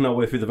 we're working our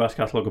way through the vast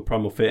catalogue of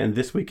Primal Fear, and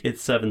this week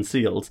it's 7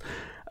 Seals.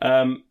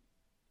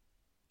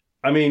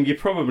 I mean, you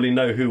probably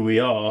know who we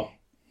are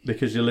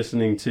because you're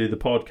listening to the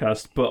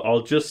podcast, but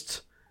I'll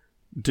just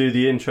do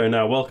the intro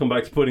now. Welcome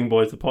back to Pudding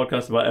Boys, the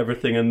podcast about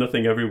everything and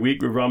nothing. Every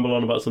week we ramble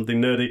on about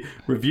something nerdy,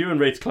 review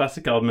and rate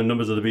classic album and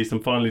Numbers of the Beast,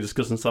 and finally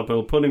discuss and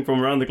sample pudding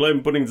from around the globe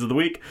and puddings of the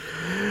week.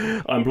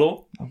 I'm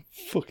Blore. I'm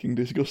fucking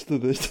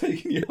disgusted that it's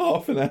taking you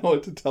half an hour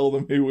to tell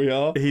them who we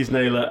are. He's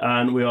Naylor,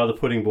 and we are the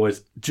Pudding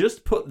Boys.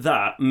 Just put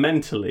that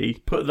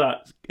mentally,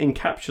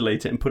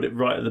 encapsulate it and put it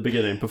right at the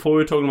beginning, before we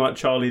were talking about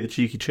Charlie the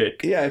Cheeky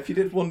Chick. Yeah, if you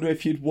did wonder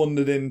if you'd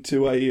wandered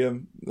into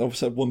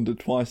obviously I've wondered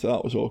twice, so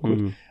that was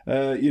awkward.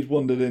 You'd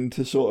wandered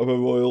into sort of a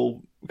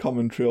royal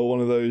commentary or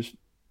one of those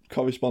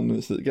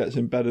correspondence that gets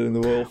embedded in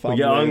the royal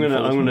family. Well, yeah,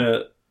 I'm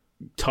gonna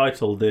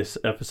title this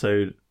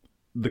episode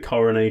The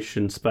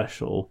Coronation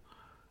Special,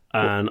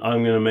 and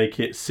I'm gonna make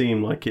it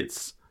seem like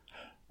it's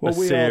we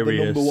serious... are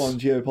the number one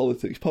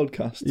geopolitics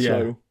podcast, yeah.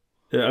 So...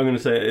 Yeah, I'm going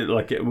to say it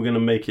we're going to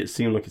make it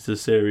seem like it's a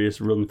serious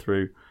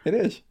run-through. It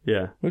is.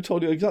 Yeah. We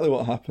told you exactly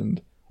what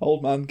happened.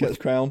 Old man gets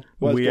crowned.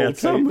 We had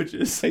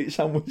sandwiches. 8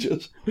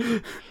 sandwiches.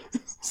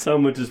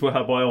 Sandwiches were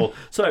had by all.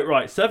 So,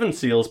 right, 7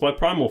 Seals by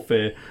Primal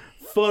Fear.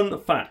 Fun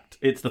fact,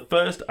 it's the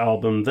first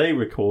album they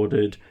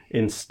recorded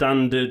in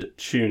standard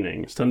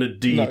tuning.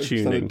 Standard D tuning.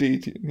 Standard D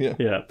tuning, yeah.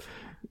 Yeah.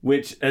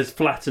 Which has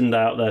flattened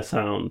out their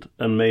sound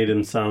and made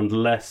them sound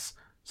less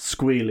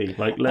squealy.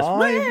 Like less...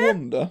 I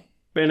wonder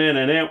how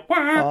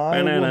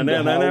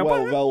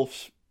well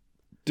Ralph's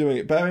doing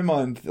it. Bear in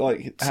mind,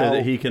 like, so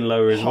that he can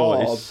lower his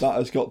hard voice. That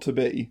has got to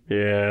be.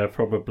 Yeah,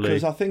 probably.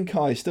 Because I think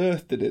Iced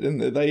Earth did it, didn't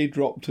they? They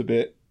dropped a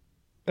bit.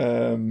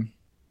 To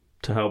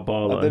help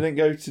Barlow. They didn't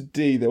go to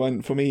D. They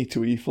went from E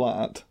to E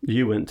flat.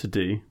 You went to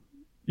D.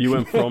 You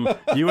went from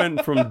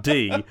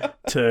D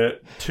to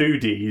 2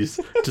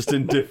 Ds, just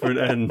in different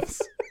ends.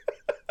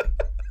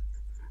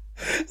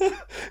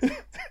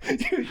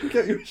 You should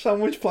get your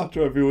sandwich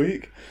platter every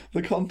week.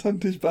 The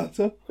content is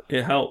better.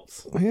 It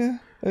helps. Yeah.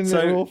 And So,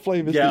 there are all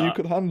flavours that you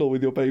could handle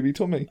with your baby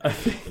tummy.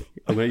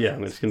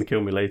 It's going to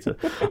kill me later.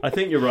 I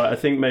think you're right. I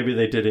think maybe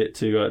they did it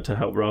to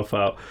help Ralph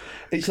out.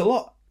 It's a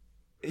lot...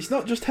 It's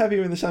not just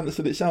heavier in the sense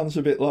that it sounds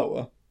a bit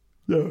lower.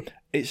 No.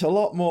 It's a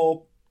lot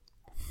more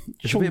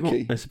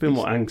chunky. It's a bit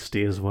more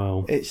angsty as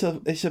well. It's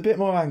a bit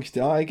more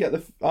angsty. I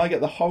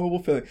get the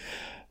horrible feeling.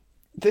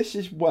 This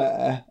is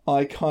where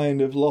I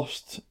kind of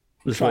lost...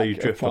 That's where you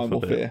drift off a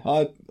bit.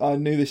 Fear. I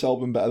knew this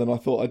album better than I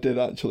thought I did,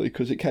 actually,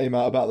 because it came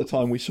out about the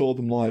time we saw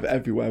them live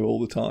everywhere all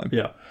the time.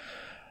 Yeah.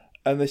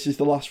 And this is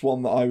the last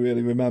one that I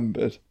really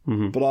remembered.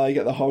 Mm-hmm. But I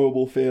get the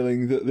horrible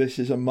feeling that this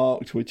is a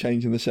mark to a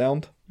change in the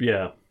sound.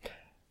 Yeah.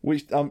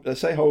 Which, I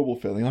say horrible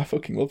feeling, I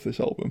fucking love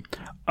this album.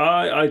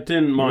 I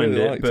didn't mind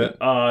really it, but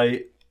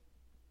I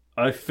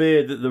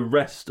fear that the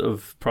rest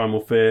of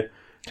Primal Fear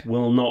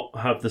will not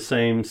have the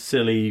same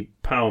silly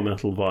power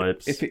metal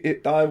vibes.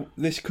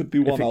 This could be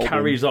one album. If it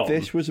carries on.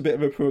 This was a bit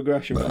of a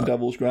progression from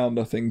Devil's Ground,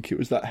 I think. It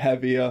was that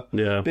heavier,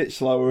 a bit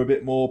slower, a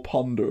bit more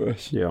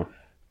ponderous. Yeah.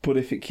 But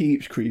if it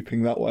keeps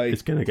creeping that way,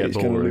 it's going to going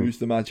to lose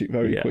the magic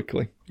very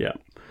quickly. Yeah.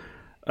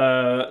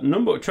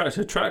 Number of tracks.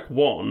 So track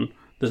 1,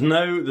 there's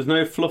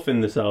no fluff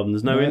in this album.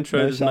 There's no intro,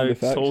 there's no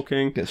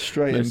talking. Get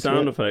straight into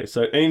sound effects.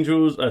 So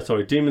Demons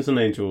and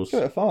Angels.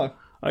 Give it a 5.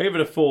 I give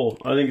it a 4.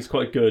 I think it's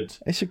quite good.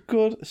 It's a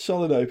good,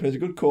 solid opener. It's a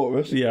good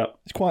chorus. Yeah.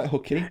 It's quite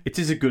hooky. It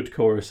is a good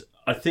chorus.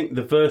 I think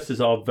the verses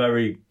are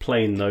very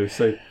plain, though,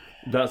 so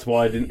that's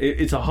why I didn't...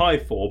 It's a high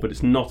 4, but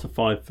it's not a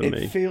 5 for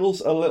me. It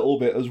feels a little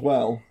bit as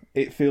well.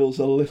 It feels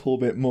a little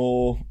bit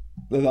more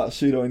that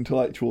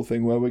pseudo-intellectual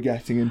thing where we're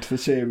getting into the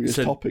serious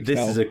topics now.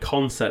 This is a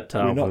concept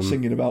album. We're not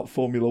singing about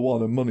Formula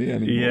 1 and money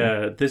anymore.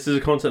 Yeah, this is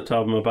a concept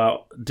album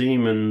about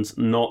demons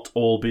not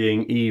all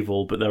being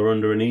evil, but they're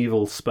under an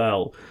evil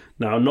spell.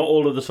 Now, not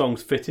all of the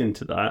songs fit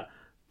into that,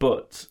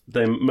 but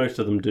most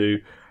of them do.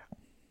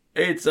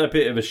 It's a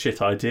bit of a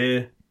shit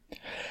idea.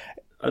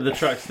 The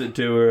tracks that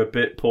do are a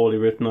bit poorly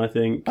written, I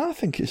think. I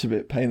think it's a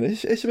bit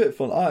painless. It's a bit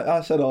fun. I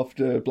said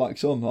after Black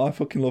Sun, I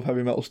fucking love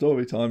heavy metal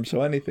story time,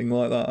 so anything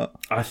like that.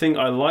 I think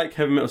I like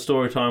heavy metal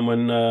story time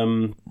when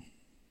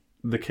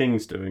the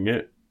King's doing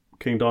it.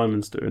 King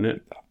Diamond's doing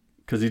it.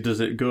 Because he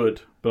does it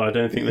good, but I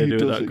don't think they do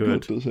it that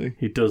good. Does he?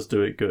 He does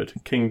do it good.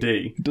 King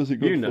D. He does it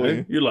good for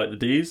you. You like the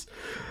Ds.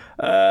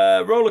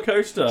 Roller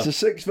Coaster. It's a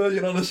 6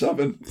 version on a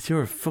 7.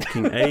 You're a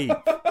fucking ape.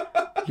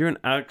 You're an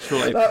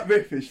actual ape. That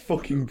riff is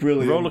fucking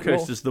brilliant. Roller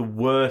Coaster's the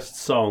worst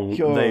song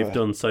they've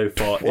done so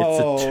far.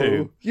 It's a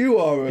 2. You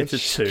are It's a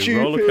 2. stupid,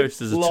 Roller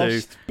Coaster's a 2.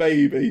 lost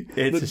baby It's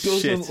that a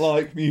doesn't shit.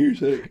 like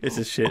music. It's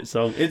a shit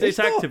song. It's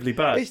actively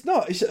bad. It's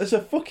not. It's as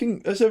a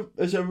fucking as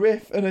a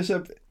riff and as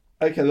a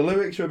Okay, the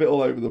lyrics are a bit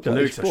all over the place. The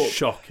lyrics are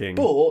shocking.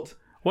 But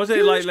was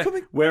it like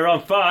 "We're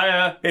on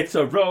fire, it's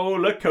a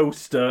roller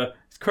coaster"?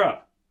 It's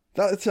crap.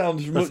 That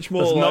sounds much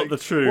more that's like not the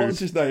truth. What's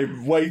his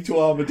name? Way to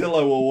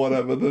Armadillo or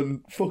whatever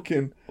than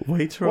fucking.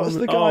 What's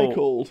the guy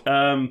called?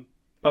 On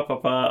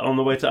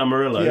the Way to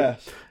Amarillo.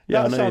 Yes.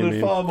 Yeah, that sounded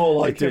far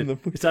more like him than.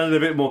 It sounded a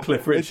bit more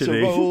Cliff Richardy.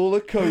 It's a roller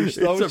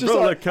coaster. I was just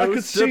like, I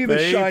could see the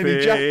shiny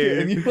jacket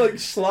and you like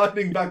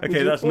sliding back.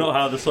 Okay, that's not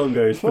how the song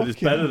goes, but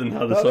it's better than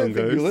how the song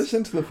goes. You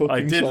listened to the fucking song.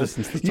 I did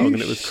listen to the song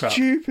and it was crap.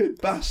 You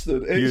stupid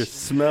bastard. You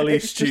smelly,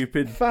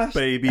 stupid fast,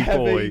 baby heavy.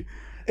 boy.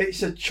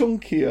 It's a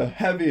chunkier,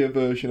 heavier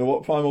version of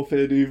what Primal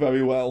Fear do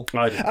very well.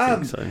 I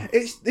don't think so.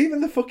 It's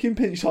even the fucking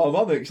pinched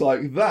harmonics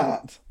like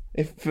that.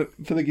 If for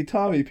the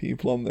guitar-y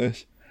people on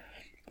this,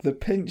 the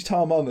pinched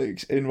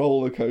harmonics in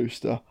Roller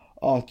Coaster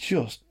are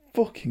just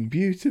fucking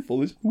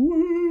beautiful. It's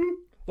woo,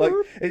 like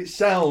it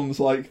sounds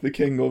like the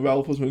King or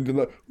Ralph Husband doing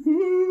like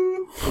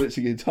woo, but it's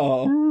a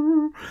guitar.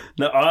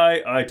 No,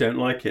 I don't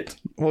like it.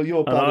 Well,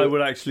 you're bad. And I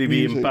would actually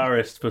be music.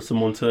 embarrassed for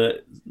someone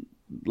to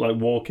like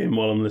walk in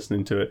while I'm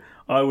listening to it.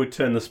 I would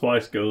turn the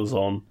Spice Girls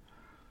on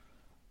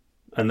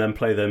and then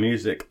play their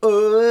music.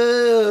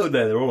 Oh,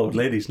 they're all old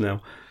ladies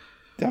now.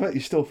 I bet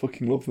you still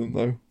fucking love them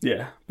though.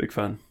 Yeah, big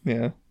fan.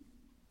 Yeah.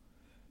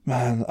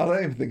 Man, I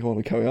don't even think I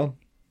want to carry on.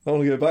 I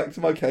want to go back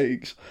to my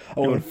cakes. I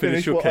want to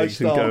finish your what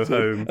cakes I started, and go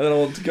home. And then I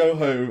want to go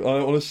home. And I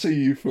don't want to see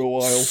you for a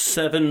while.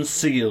 7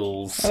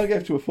 seals. I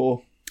gave it to a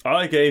 4.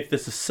 I gave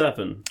this a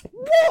 7.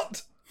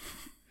 What?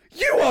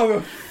 You are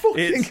a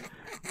fucking...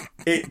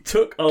 It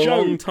took a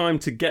long time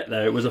to get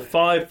there. It was a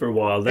 5 for a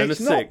while, then it's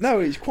a 6. No,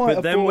 it's quite But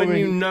a then boring... when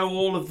you know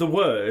all of the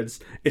words,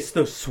 it's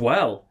the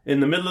swell. In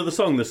the middle of the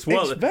song, the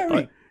swell. It's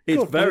very...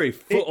 It's very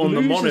foot on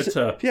the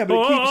monitor. Yeah, but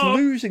it keeps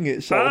losing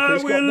itself.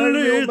 I will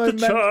lead the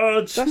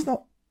charge. That's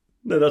not...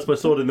 No, that's my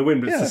Sword in the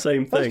Wind, but it's the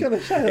same thing. I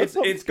was going to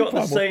say, it's got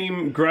the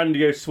same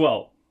grandiose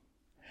swell.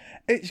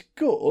 It's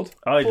good,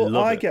 I but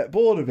love I it. get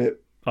bored of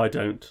it. I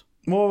don't.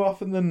 More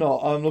often than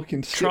not, I'm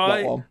looking to skip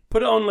that one.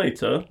 Put it on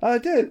later. I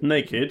did.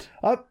 Naked,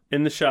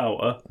 in the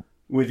shower,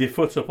 with your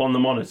foot up on the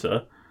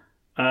monitor,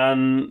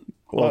 and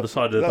on the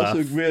side of the bath.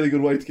 That's a really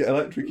good way to get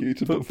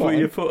electrocuted. Put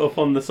your foot up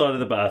on the side of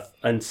the bath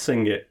and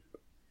sing it.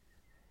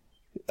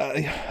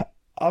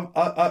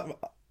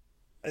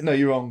 No,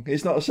 you're wrong.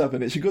 It's not a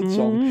 7. It's a good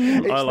song. I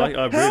really like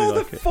it. How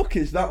the fuck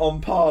is that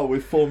on par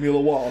with Formula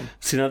 1?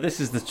 See, now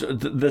this is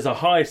there's a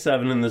high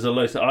 7 and there's a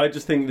low 7. I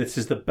just think this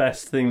is the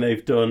best thing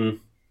they've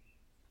done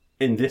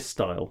in this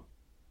style.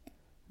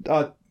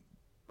 Oh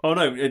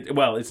no,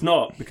 it's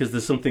not, because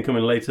there's something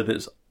coming later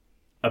that's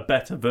a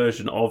better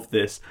version of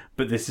this,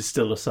 but this is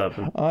still a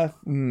 7.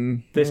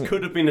 This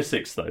could have been a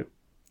 6 though.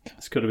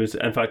 This could have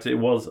been. In fact, it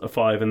was a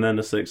 5 and then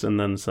a 6 and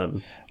then a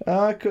 7.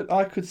 I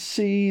could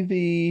see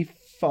the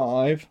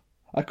 5.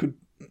 I could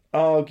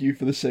argue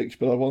for the 6,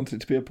 but I want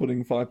it to be a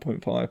pudding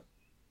 5.5.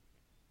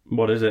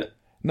 What is it?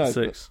 No,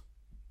 6.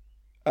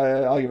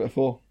 I'll give it a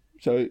 4.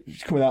 So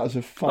it's coming out as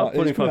a 5.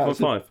 Pudding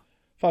 5.5.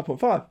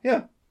 5.5.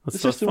 Yeah, the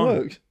system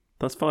works.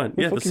 That's fine.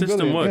 Yeah, the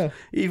system works.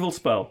 Yeah. Evil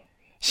spell.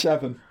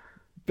 7.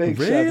 Big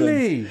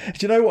really? 7.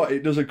 Do you know what?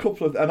 It does a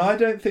couple of... And I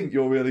don't think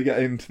you'll really get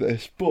into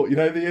this, but you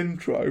know the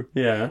intro?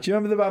 Yeah. Do you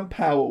remember the band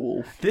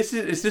Powerwolf?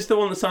 Is this the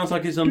one that sounds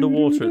like it's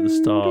underwater at the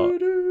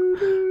start?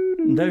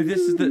 No,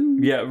 this is the...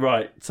 Yeah,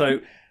 right. So...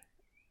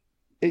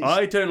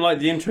 I don't like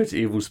the intro to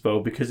Evil Spell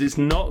because it's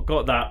not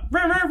got that...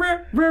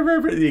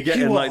 You get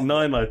in like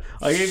 9 lines.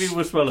 I gave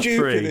Evil Spell a 3.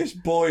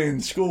 Stupidest boy in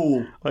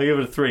school. I give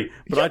it a 3.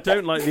 But I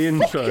don't like the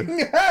intro.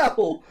 Fucking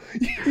hell!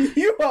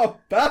 You are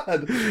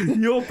bad.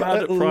 You're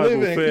bad at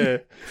Primal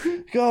Fear.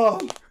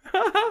 God.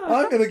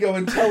 I'm going to go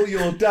and tell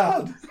your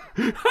dad.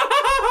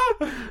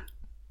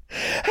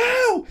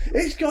 How?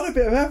 It's got a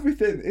bit of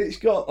everything. It's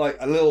got like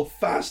a little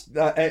fast,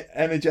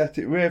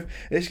 energetic riff.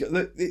 It's got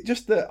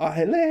the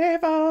I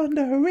live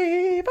under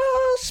evil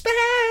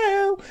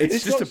spell.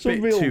 It's just a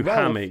bit too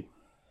hammy.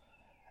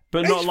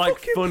 But not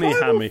like funny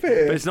hammy. But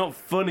it's not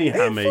funny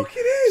hammy. It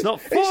fucking is. It's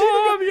not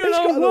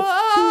Formula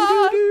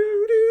One.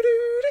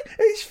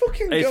 It's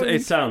fucking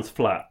It sounds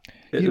flat.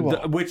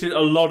 Which a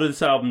lot of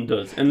this album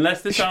does.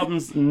 Unless this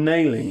album's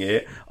nailing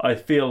it, I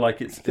feel like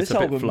it's a bit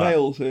flat. This album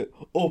nails it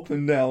up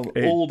and down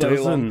all day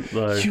long.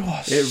 Though. You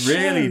are it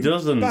really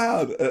doesn't.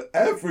 Bad at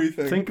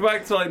everything. Think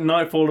back to like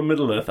Nightfall and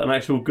Middle Earth, an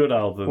actual good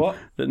album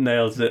that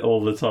nails it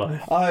all the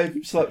time. I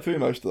slept through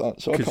most of that.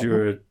 Because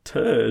you're a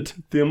turd.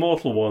 The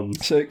Immortal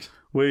Ones. 6.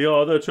 We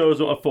are the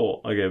chosen. A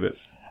 4. I gave it.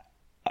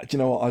 Do you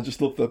know what? I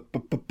just love the...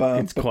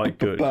 It's quite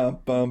good.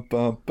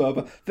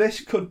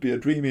 This could be a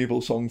Dream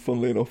Evil song,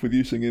 funnily enough, with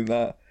you singing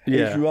that.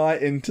 Yeah. It's right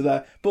into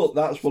that. But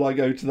that's what I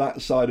go to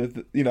that side of,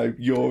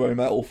 Euro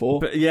metal for.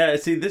 But yeah,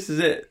 see, this is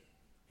it.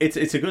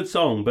 It's a good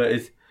song, but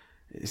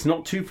it's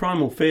not too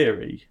Primal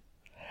Theory.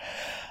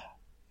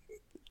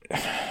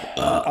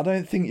 I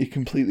don't think you're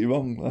completely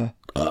wrong there.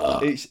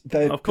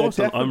 Of course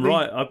I'm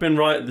right. I've been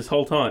right this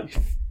whole time.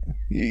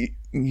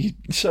 You're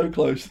so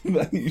close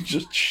that you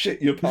just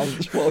shit your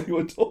pants while you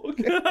were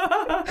talking.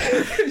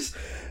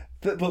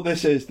 But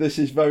this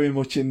is very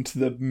much into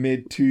the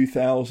mid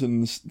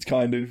 2000s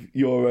kind of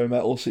Euro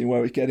metal scene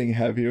where it's getting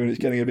heavier and it's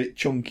getting a bit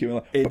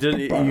chunkier.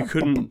 Like, you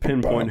couldn't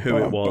pinpoint who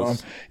it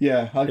was.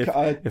 Yeah,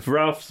 if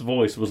Ralph's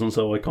voice wasn't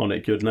so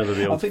iconic, you'd never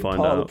be able to find out. I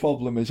think part of the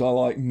problem is I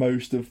like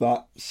most of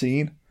that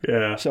scene.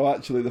 Yeah. So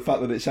actually, the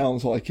fact that it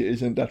sounds like it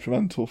isn't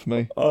detrimental for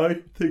me. I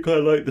think I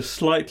like the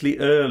slightly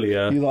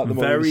earlier, like the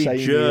very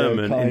Insania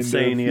German,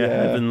 Insania,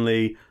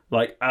 Heavenly,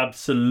 like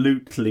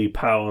absolutely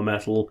power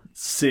metal,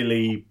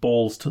 silly,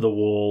 balls to the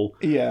wall.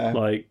 Yeah.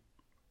 Like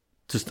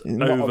just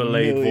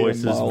overlaid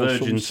voices,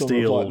 Virgin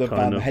Steel like the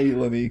kind Van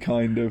Halen-y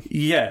kind of.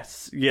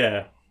 Yes,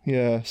 yeah.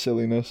 Yeah,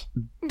 silliness.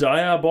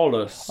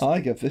 Diabolus. I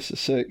give this a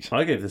 6.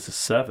 I gave this a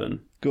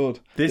 7. Good.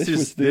 This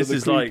is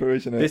creeper, like,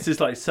 isn't it? This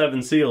is like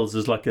Seven Seals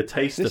as like a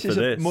taster for this. This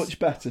is a much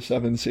better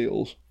Seven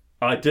Seals.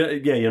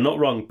 Yeah, you're not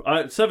wrong.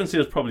 Seven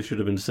Seals probably should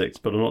have been 6,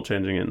 but I'm not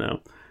changing it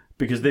now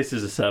because this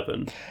is a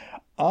 7.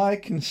 I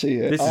can see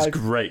it. This is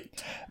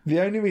great. The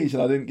only reason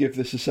I didn't give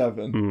this a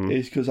 7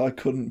 is because I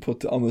couldn't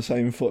put it on the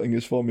same footing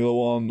as Formula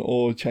 1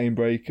 or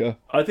Chainbreaker.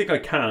 I think I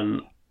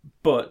can,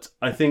 but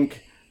I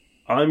think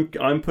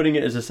I'm putting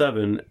it as a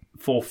 7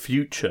 for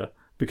future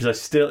because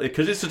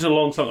it's such a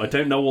long song. I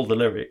don't know all the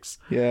lyrics.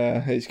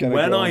 Yeah, it's gonna.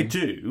 When I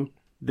do,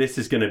 this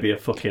is going to be a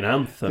fucking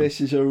anthem.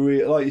 This is a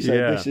real, like you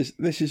said. Yeah.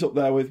 This is up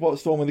there with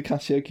what's the one with the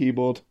Casio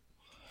keyboard?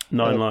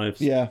 Nine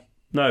Lives. Yeah.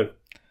 No.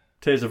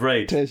 Tears of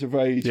Rage. Tears of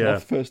Rage,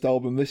 off the first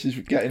album. This is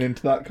getting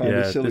into that kind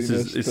of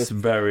silliness. It's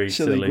very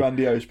silly.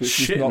 Grandiose, but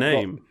shit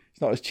name.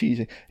 It's not as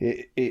cheesy.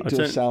 It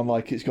does sound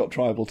like it's got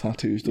tribal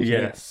tattoos, doesn't it?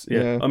 Yes,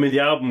 yeah. I mean, the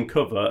album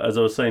cover, as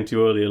I was saying to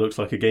you earlier, looks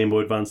like a Game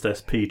Boy Advanced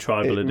SP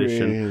Tribal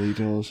Edition. It really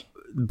does.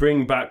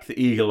 Bring back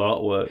the eagle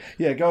artwork.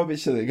 Yeah, go a bit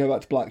silly. Go back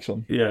to Black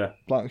Sun. Yeah.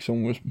 Black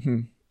Sun was...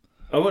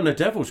 Oh, and the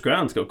Devil's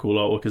Ground's got cool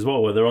artwork as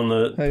well, where they're on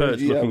the perch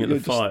looking at the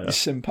fire. You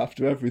simp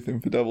after everything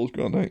for Devil's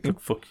Ground, don't you?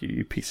 Fuck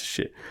you piece of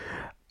shit.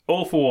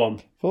 All for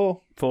one.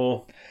 4.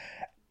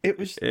 It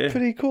was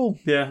pretty cool.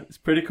 Yeah, it's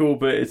pretty cool,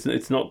 but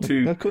it's not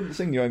too... I couldn't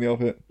sing you any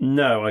of it.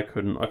 No, I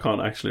couldn't. I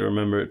can't actually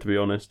remember it, to be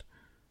honest.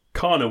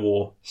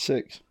 Carnivore.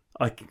 6.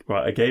 I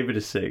gave it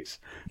a 6,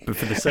 but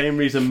for the same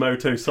reason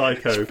Moto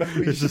Psycho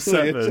is a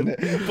 7. Isn't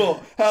it?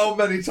 But how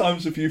many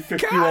times have you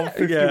 51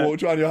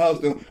 walked around your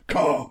house and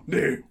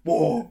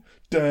Carnivore,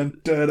 dun,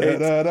 dun, dun,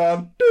 dun,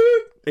 dun,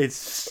 It's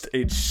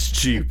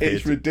stupid.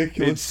 It's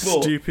ridiculous. It's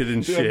stupid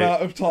and shit. The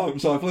amount of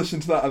times I've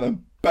listened to that and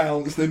then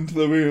bounced into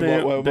the room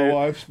like where my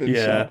wife's been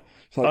sat.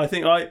 Like, I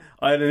think I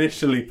had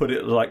initially put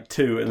it like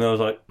 2, and then I was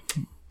like,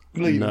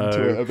 leaning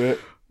to it a bit.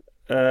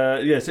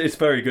 Yes, it's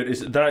very good.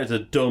 That is a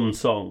dumb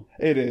song.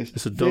 It is.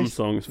 It's a dumb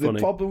song. It's funny. The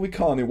problem with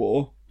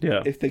Carnivore,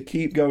 if they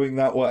keep going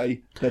that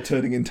way, they're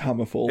turning into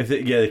Hammerfall. If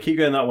they keep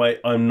going that way,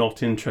 I'm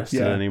not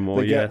interested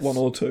anymore. They get 1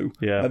 or 2,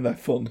 and they're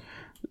fun.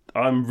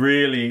 I'm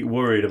really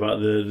worried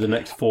about the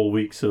next 4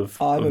 weeks of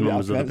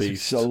Numbers of the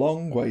Beast. It's a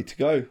long way to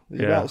go.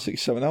 There's about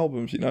 6-7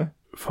 albums, you know.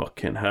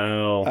 Fucking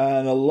hell.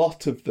 And a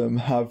lot of them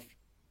have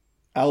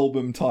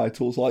album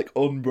titles like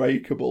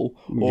Unbreakable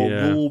or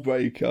Rule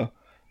Breaker.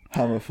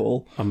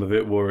 Hammerfall. I'm a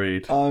bit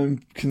worried. I'm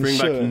concerned.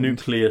 Bring back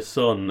Nuclear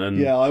Sun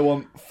and I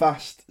want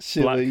fast,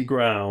 silly. Black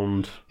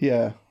Ground.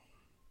 Yeah.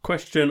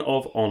 Question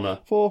of Honour.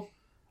 4.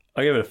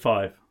 I give it a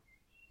 5.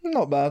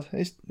 Not bad.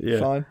 It's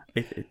fine.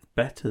 It's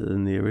better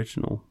than the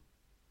original.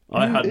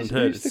 I hadn't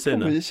heard it's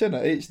Sinner. It's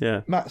Sinner. It's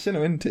Matt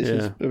Sinner, isn't it? It's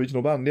his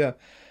original band. Yeah,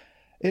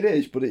 it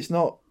is, but it's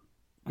not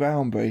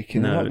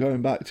groundbreaking. I'm not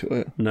going back to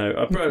it. No,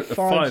 a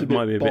 5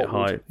 might be a bit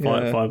high.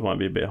 5 might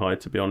be a bit high,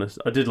 to be honest.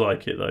 I did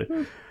like it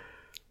though.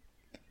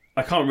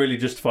 I can't really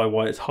justify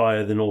why it's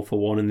higher than All for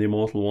One and the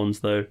Immortal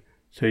Ones, though.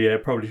 So yeah,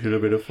 it probably should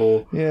have been a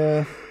 4.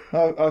 Yeah,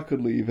 I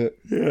could leave it.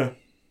 Yeah.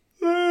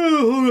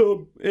 Hold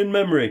on. In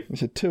memory.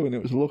 It's a 2 and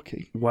it was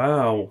lucky.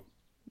 Wow.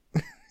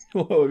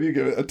 What have you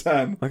given it? A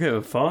 10? I gave it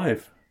a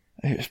 5.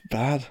 It was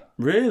bad.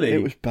 Really?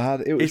 It was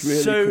bad. It was it's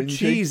really so cringy.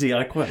 Cheesy.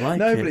 I quite like it.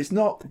 No, but it's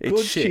not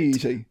good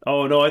cheesy.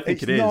 Oh no, I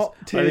think it is. It's not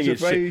Tears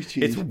of Rage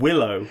cheesy. It's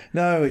Willow.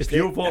 No, it's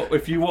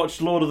if you watch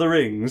Lord of the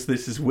Rings,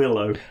 this is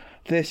Willow.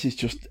 This is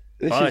just.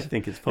 I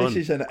think it's fun. This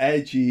is an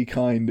edgy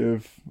kind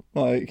of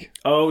like.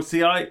 Oh,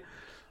 see, I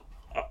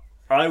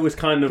was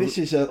kind of. This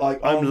is a like.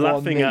 I'm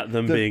laughing at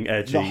them being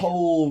edgy. The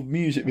whole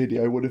music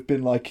video would have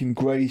been like in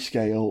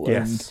grayscale.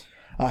 Yes. And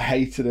I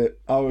hated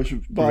it. By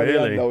the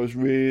end, I was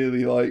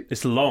really like.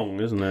 It's long,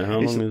 isn't it? How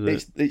long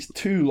is it? It's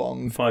too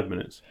long. 5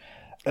 minutes.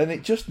 And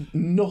it just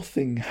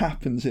nothing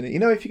happens in it. You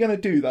know, if you're going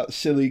to do that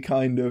silly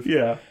kind of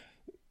we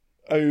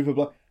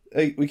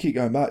keep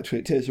going back to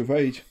it. Tears of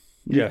Rage.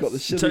 You've got the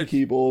silly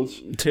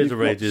keyboards. Tears of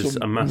Rage is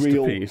a masterpiece.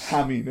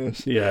 Real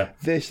hamminess. Yeah.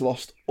 This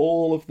lost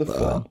all of the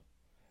fun.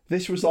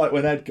 This was like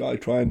when Ed Guy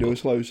tried and do a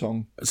slow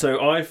song.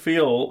 So I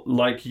feel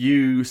like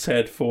you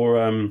said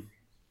for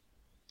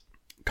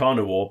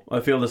Carnivore, I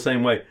feel the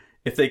same way.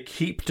 If they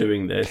keep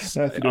doing this,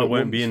 I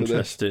won't be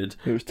interested.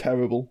 It was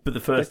terrible. But the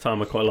first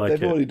time I quite like it.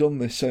 They've already done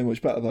this so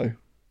much better though.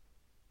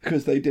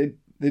 Because they did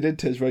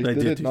Tears of Rage.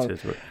 Tears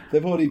of Rage.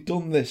 They've already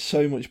done this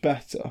so much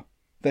better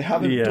They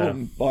haven't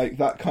done like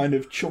that kind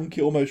of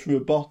chunky, almost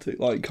robotic,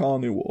 like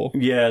carnivore.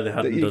 Yeah, they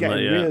haven't You're done that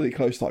getting yet. really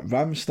close to like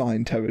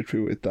Rammstein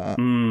territory with that.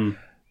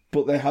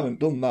 But they haven't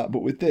done that.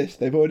 But with this,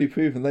 they've already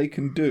proven they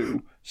can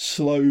do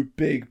slow,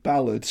 big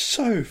ballads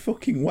so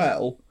fucking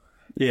well.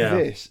 Yeah.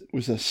 This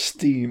was a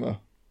steamer.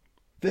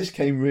 This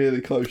came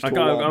really close to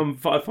one.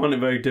 I find it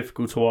very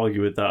difficult to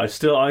argue with that. I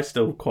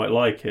still quite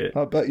like it.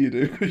 I bet you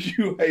do, because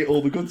you hate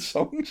all the good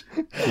songs.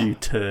 You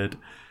turd.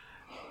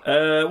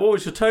 What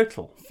was your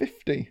total?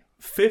 50.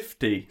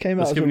 Came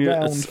out That's as giving you a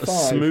round 5.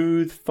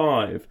 smooth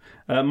 5.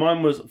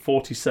 Mine was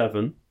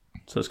 47,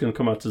 so it's going to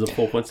come out as a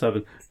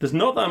 4.7. There's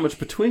not that much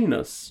between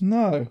us.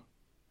 No.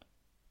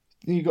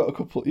 You got a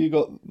couple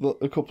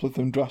of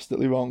them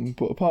drastically wrong,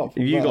 but apart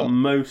from You got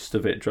most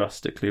of it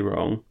drastically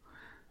wrong.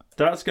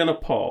 That's going to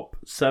pop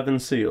 7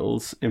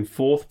 Seals in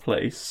 4th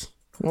place.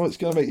 Well, it's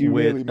going to make you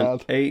with really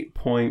mad.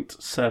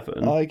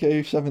 8.7. I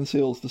gave 7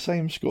 Seals the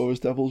same score as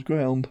Devil's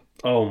Ground.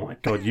 Oh my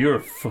god, you're a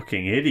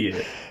fucking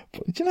idiot.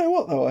 But do you know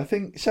what, though? I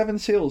think 7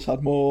 Seals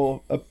had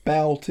more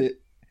about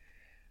it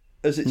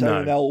as its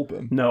own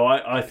album. No,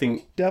 I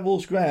think...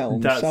 Devil's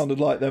Ground sounded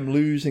like them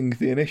losing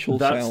the initial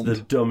sound. That's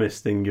the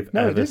dumbest thing you've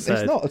ever said.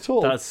 It's not at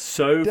all. That's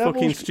so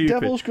fucking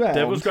stupid.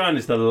 Devil's Ground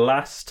is the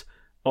last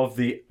of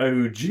the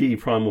OG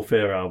Primal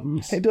Fear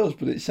albums. It does,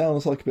 but it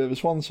sounds like a bit of a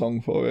swan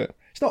song for it.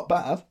 It's not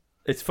bad.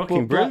 It's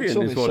fucking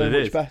brilliant, is what it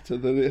is. It's so much better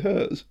that it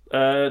hurts.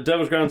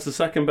 Devil's Ground's the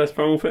second best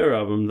Primal Fear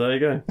album. There you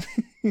go.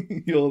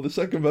 You're the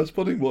second best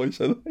Pudding Boy,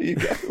 so there you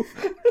go.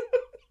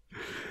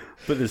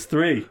 But there's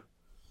 3.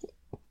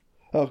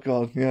 Oh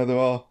god, yeah, there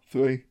are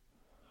 3.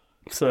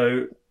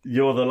 So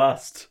you're the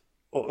last.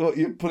 Oh,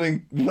 you're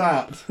putting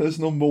that as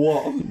number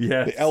 1.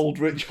 Yes. The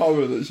eldritch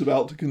horror that's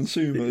about to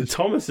consume us.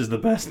 Thomas is the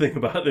best thing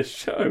about this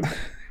show.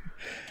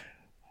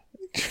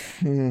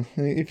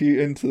 If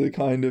you're into the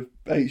kind of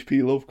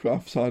H.P.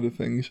 Lovecraft side of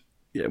things.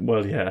 Yeah,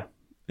 well, yeah.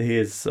 He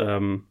is...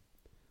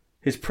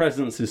 his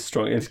presence is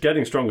strong. It's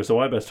getting stronger, so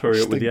I best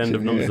hurry up with the end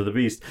of Numbers of the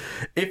Beast.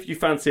 If you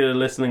fancy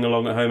listening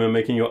along at home and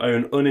making your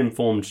own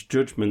uninformed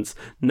judgments,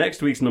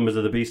 next week's Numbers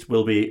of the Beast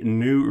will be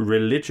New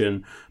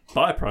Religion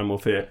by Primal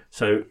Fear.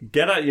 So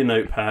get out your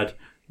notepad,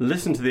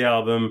 listen to the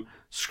album,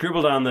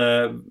 scribble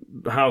down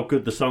how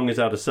good the song is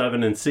out of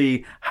 7, and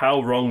see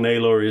how wrong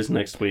Naylor is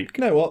next week.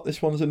 You know what?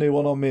 This one's a new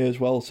one on me as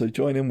well, so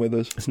join in with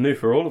us. It's new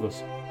for all of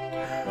us.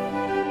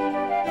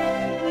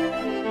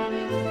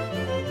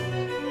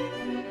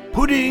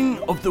 Pudding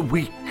of the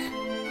Week.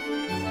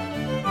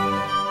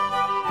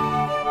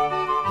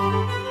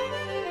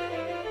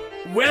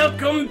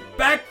 Welcome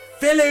back,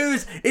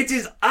 fellows. It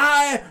is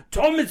I,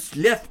 Thomas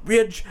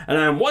Lethbridge, and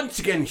I'm once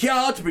again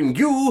here to bring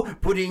you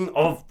Pudding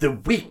of the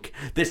Week,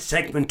 this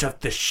segment of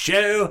the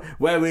show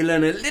where we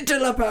learn a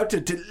little about a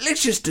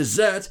delicious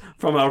dessert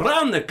from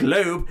around the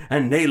globe,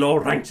 and Naylor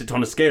ranks it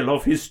on a scale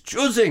of his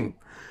choosing.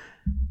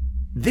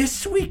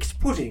 This week's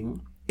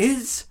pudding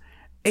is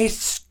a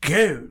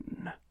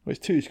scone. Well,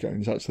 it's 2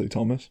 scones, actually,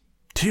 Thomas.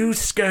 2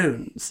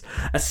 scones.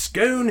 A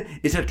scone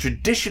is a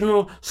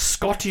traditional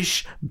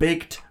Scottish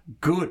baked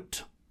good.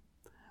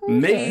 Okay.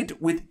 Made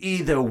with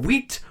either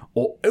wheat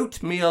or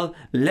oatmeal,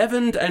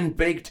 leavened and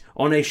baked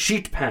on a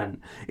sheet pan.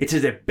 It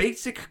is a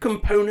basic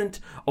component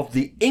of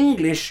the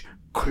English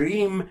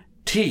cream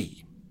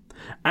tea,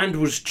 and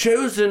was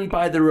chosen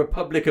by the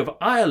Republic of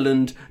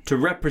Ireland to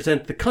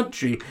represent the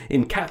country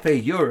in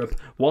Café Europe,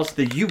 whilst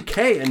the UK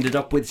ended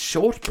up with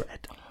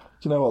shortbread.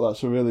 Do you know what?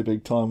 That's a really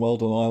big time. Well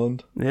done,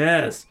 Ireland.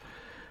 Yes.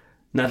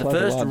 Now, the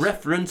first lads.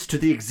 reference to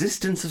the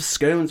existence of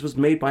scones was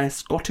made by a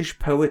Scottish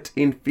poet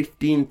in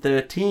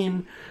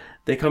 1513.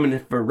 They come in a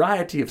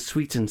variety of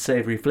sweet and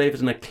savoury flavours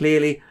and are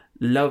clearly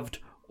loved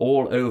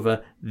all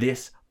over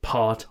this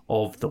part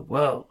of the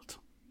world.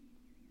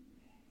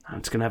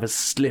 I'm just going to have a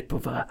slip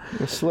of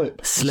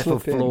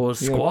floor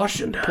squash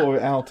and pour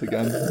it out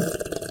again.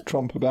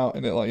 Tromp about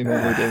in it like you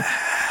normally do.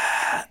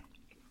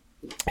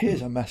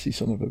 Here's a messy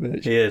son of a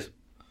bitch. He is.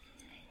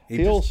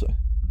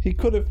 He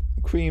could have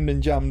creamed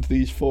and jammed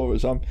these for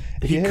us.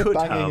 If you hear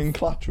banging and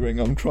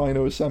clattering, I'm trying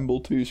to assemble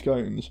 2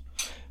 scones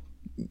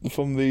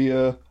from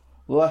the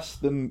less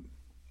than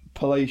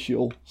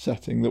palatial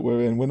setting that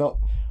we're in. We're not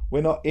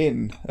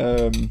in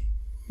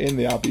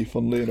the Abbey,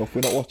 funnily enough.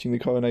 We're not watching the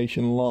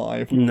Coronation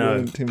live. We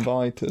weren't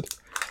invited.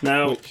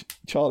 Now, which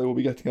Charlie will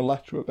be getting a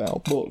letter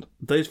about. But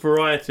those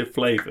variety of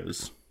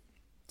flavours,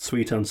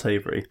 sweet and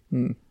savoury,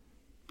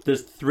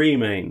 there's 3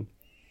 main.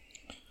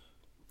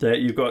 That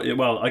you've got,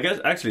 well, I guess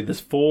actually there's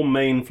 4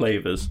 main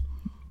flavours,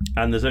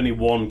 and there's only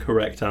 1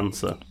 correct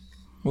answer.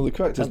 Well, the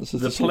correct answer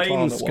is the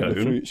plain scone.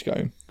 The fruit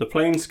scone. The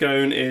plain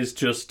scone is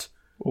just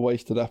a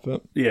wasted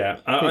effort. Yeah,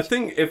 I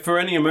think if for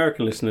any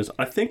American listeners,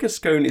 I think a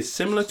scone is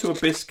similar to a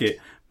biscuit,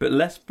 but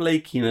less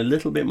flaky and a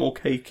little bit more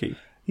cakey.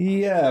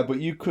 Yeah, but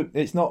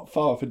it's not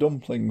far for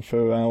dumpling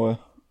for our.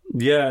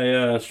 Yeah,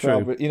 that's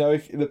true. But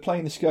if the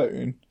plain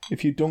scone,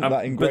 if you dunk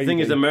that in gravy. But the thing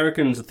is,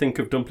 Americans think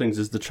of dumplings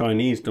as the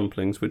Chinese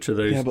dumplings, which are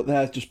those. Yeah, but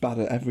they're just bad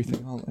at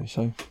everything, aren't they?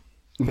 So.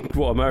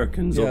 What,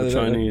 Americans or the they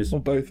don't know- Chinese? Well,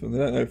 both of them. They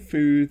don't know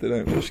food, they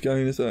don't know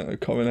scones, they don't know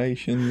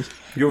coronations.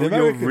 You're The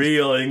Americans-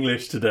 real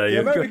English today. The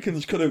You're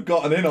Americans could have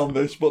gotten in on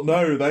this, but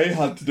no, they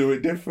had to do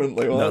it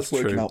differently. Well, that's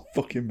working true. out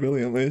fucking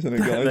brilliantly, isn't it,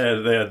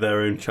 guys? they had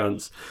their own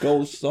chance.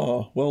 Gold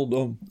star, well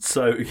done.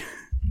 So,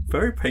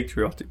 very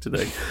patriotic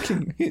today.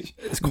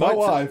 It's quite my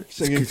wife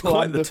singing it's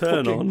quite the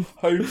turn on.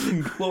 Hope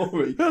and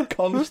Glory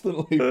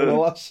constantly for the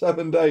last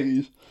 7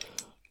 days.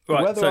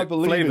 Right, Whether so I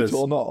believe flavours. it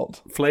or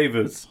not.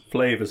 Flavours. I'm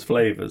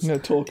going to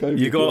talk over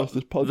You the got rest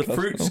of this podcast the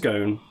fruit now.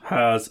 scone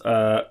has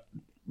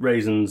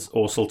raisins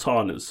or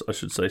sultanas, I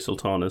should say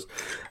sultanas.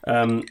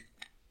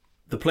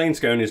 The plain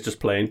scone is just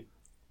plain.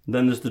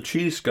 Then there's the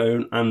cheese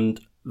scone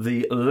and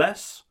the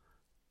less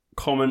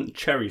common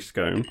cherry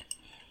scone.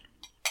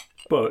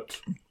 But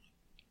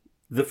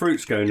the fruit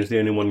scone is the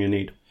only one you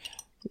need.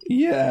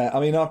 Yeah, I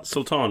mean,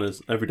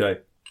 Sultanas every day.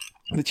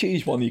 the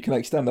cheese one you can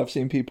extend. I've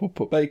seen people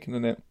put bacon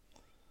in it.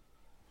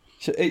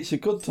 So it's a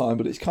good time,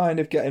 but it's kind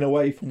of getting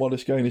away from what a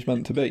scone is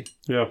meant to be.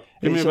 Yeah.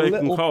 Give me It's a a bacon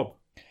little- cob.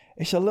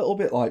 It's a little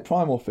bit like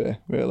Primal Fear,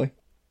 really.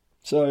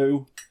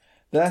 So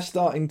they're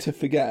starting to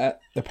forget,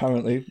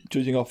 apparently,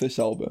 judging off this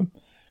album,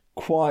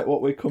 quite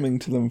what we're coming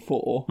to them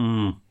for.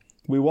 Mm.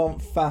 We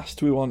want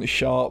fast, we want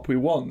sharp, we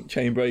want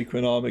Chainbreaker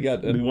and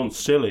Armageddon, We want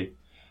silly.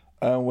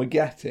 and we're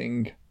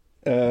getting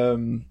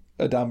a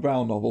Dan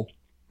Brown novel.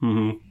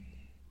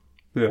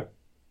 Mm-hmm. Yeah.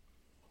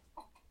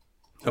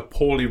 A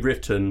poorly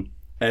written,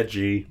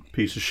 edgy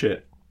piece of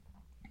shit.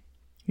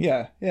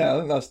 Yeah, I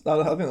think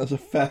that's a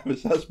fair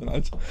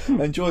assessment.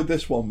 I enjoyed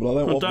this one, but I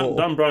don't want more.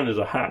 Dan Brown is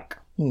a hack.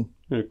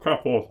 Yeah,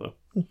 crap author.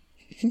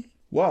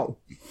 Wow.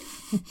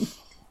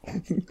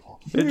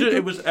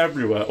 It was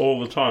everywhere all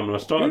the time, and I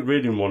started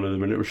reading one of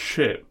them, and it was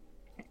shit.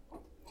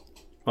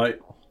 Like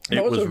That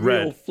it was a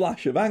real red,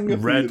 flash of anger for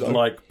you, red though.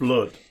 like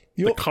blood.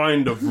 You're- The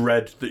kind of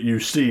red that you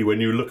see when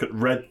you look at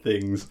red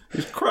things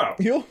is crap.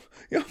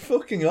 Your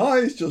fucking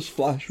eyes just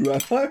flash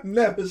red. I've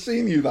never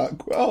seen you that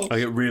cross. I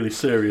get really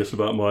serious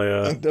about my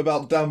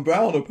About Dan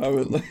Brown,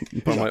 apparently.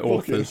 About my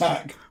authors.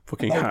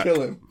 Fucking hack. I'll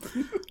kill him.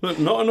 Look,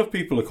 not enough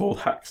people are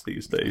called hacks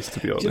these days, to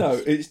be honest. You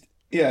know,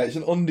 it's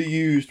an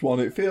underused one.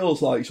 It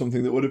feels like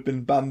something that would have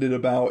been bandied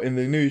about in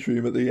the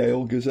newsroom at the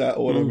Yale Gazette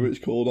or whatever it's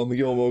called on the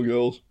Gilmore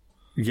Girls.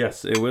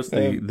 Yes, it was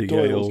the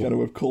Doyle's Yale going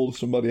to have called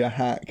somebody a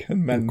hack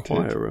and meant it.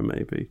 Inquirer,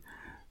 maybe.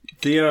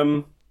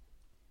 The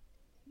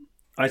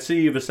I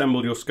see you've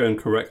assembled your scone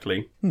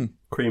correctly.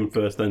 Cream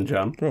first, then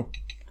jam. Oh,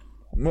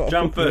 I'm not a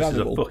Jam fucking first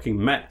animal. is a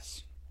fucking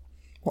mess.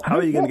 How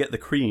are you going to get the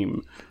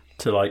cream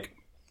to like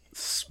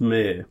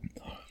smear?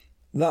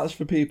 That's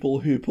for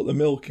people who put the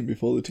milk in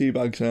before the tea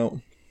bag's out.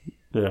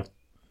 Yeah.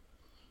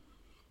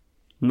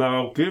 Now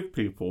I'll give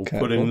people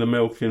Careful. putting the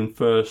milk in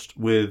first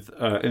with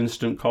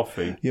instant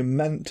coffee. You're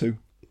meant to.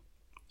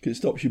 'Cause it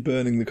stops you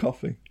burning the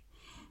coffee.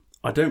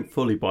 I don't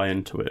fully buy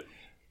into it,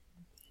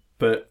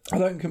 but I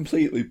don't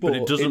completely, but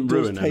it doesn't does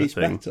ruin taste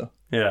anything. better.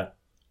 yeah.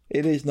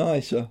 It is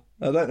nicer.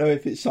 I don't know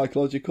if it's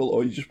psychological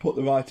or you just put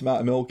the right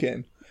amount of milk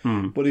in.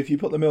 But if you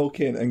put the milk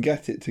in and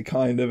get it to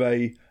kind of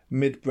a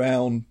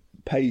mid-brown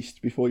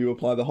paste before you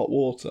apply the hot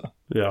water,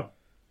 Yeah.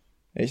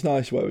 it's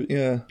nice.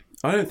 Yeah,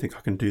 I don't think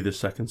I can do this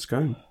second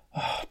scone.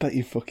 I bet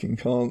you fucking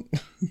can't.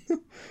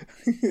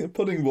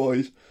 Pudding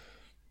boys.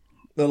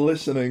 They're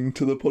listening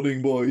to the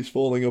pudding boys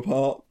falling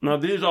apart, Now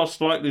these are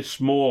slightly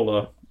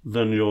smaller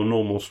than your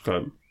normal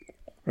scone.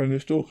 and you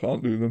still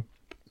can't do them.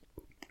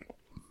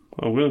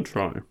 I'm going to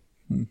try.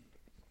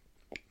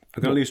 I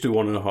can at least do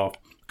 1.5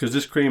 because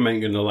this cream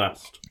ain't going to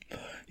last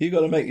You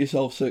got to make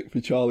yourself sick for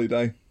Charlie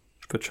Day.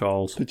 for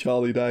Charles. For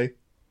Charlie Day.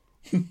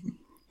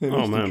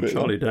 Oh man,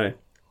 Charlie Day.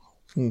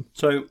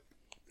 So,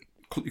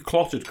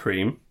 clotted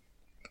cream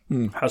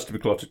has to be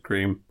clotted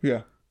cream.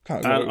 Yeah.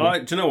 Can't go And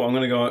wrong. do you know what? I'm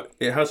going to go,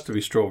 it has to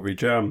be strawberry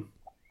jam.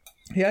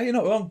 Yeah, you're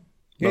not wrong.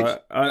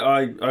 It's,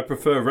 I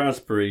prefer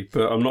raspberry,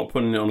 but I'm not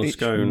putting it on a it's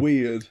scone.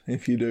 weird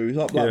if you do. It's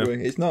not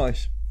blackberry. It's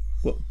nice.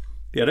 But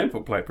Yeah, don't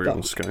put blackberry on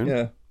a scone.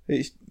 yeah,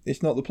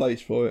 it's not the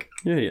place for it.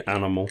 Yeah, you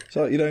animal.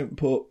 So you don't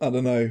put, I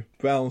don't know,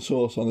 brown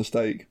sauce on a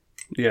steak.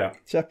 Yeah.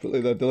 Separately,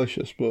 they're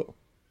delicious, but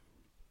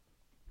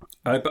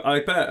I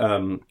bet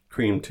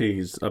cream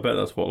teas, I bet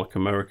that's what like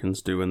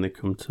Americans do when they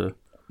come to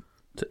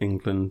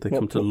England. They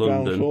come to put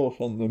brown London. sauce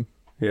on them.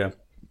 Yeah.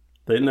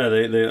 They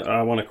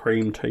I want a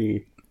cream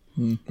tea.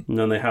 And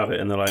then they have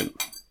it and they're like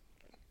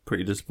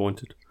pretty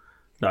disappointed.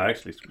 No,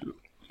 actually,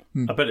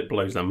 I bet it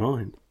blows their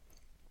mind.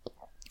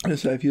 And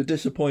so if you're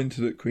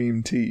disappointed at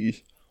cream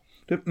teas,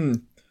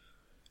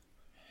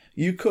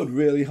 you could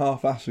really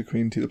half-ass a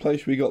cream tea. The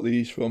place we got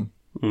these from,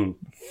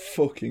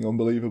 fucking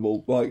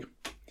unbelievable. Like,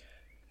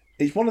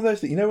 it's one of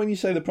those that, you know when you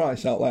say the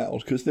price out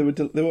loud, because they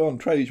were on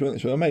trays, weren't they?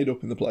 So they're made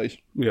up in the place.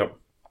 Yep.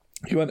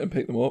 You went and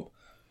picked them up.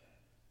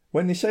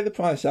 When you say the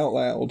price out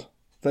loud,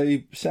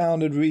 they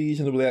sounded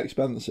reasonably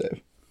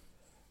expensive.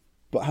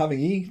 But having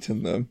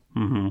eaten them,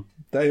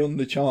 they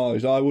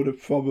undercharged. I would have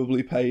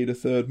probably paid a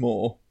third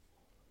more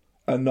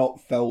and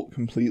not felt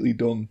completely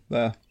done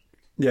there.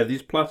 Yeah,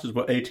 these platters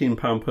were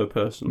 £18 per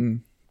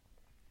person.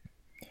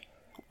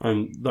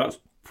 And that's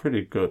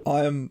pretty good.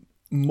 I am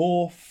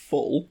more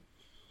full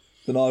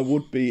than I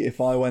would be if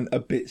I went a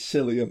bit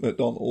silly at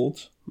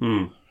McDonald's.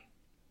 Mm.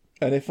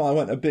 And if I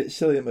went a bit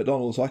silly at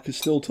McDonald's, I could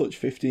still touch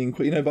 15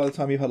 quid. You know, by the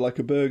time you've had like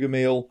a burger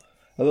meal,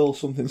 a little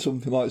something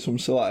like some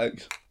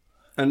selects.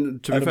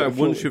 And to be fair,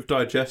 once you've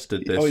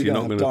digested this, you're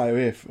not going to have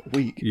diarrhea for a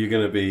week. You're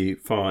going to be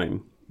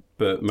fine.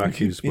 But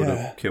Mackey's would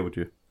have killed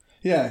you.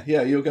 Yeah,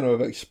 you're going to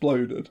have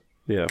exploded.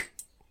 Yeah.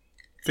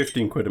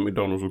 15 quid at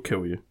McDonald's will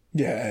kill you.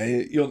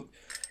 Yeah,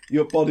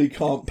 your body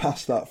can't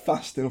pass that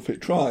fast enough.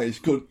 It tries.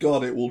 Good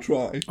God, it will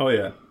try. Oh,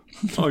 yeah.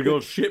 Oh,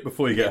 you'll shit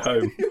before you get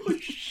home. You'll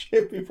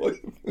shit before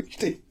you finish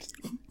it.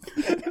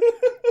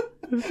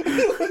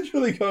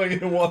 Literally going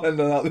in one end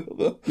and out the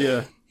other.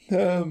 Yeah.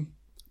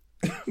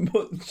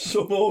 But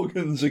some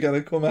organs are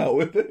going to come out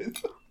with it.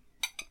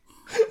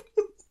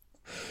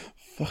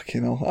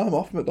 Fucking hell. I'm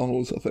off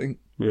McDonald's, I think.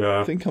 Yeah.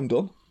 I think I'm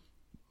done.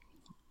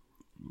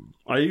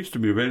 I used to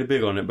be really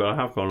big on it, but I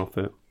have gone off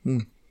it.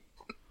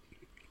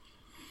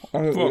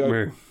 Fuck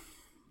me.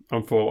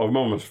 I'm full. I'm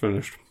almost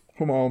finished.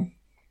 Come on.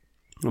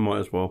 I might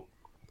as well.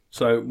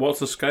 So, what's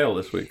the scale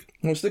this week?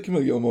 I'm sticking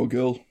with Gilmore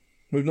Girls.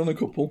 We've done a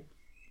couple.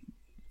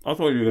 I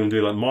thought you were going to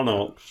do like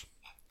Monarchs.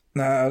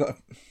 Nah.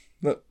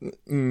 Did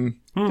we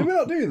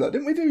not do that?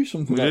 Didn't we do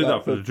something We like did that?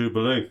 that for the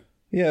Jubilee.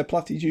 Yeah,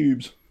 Platty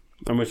Tubes.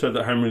 And we said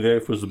that Henry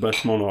VIII was the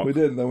best monarch. We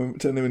did, and then we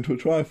turned him into a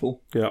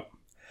trifle. Yeah.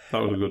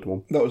 That was a good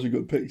one. That was a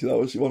good picture. That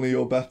was one of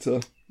your better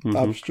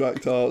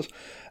abstract arts.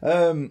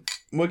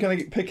 We're going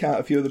to pick out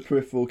a few of the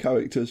peripheral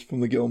characters from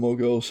the Gilmore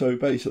Girls, so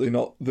basically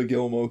not the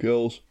Gilmore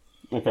Girls.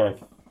 Okay.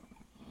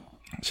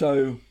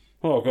 So...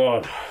 Oh,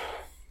 God.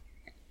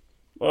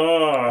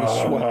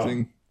 I'm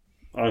sweating.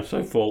 I'm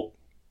so full.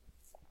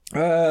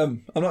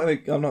 I'm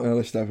not gonna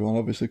list everyone,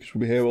 obviously, because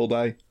we'll be here all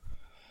day.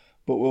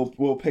 But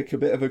we'll pick a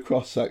bit of a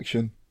cross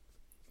section,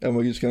 and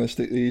we're just going to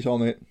stick these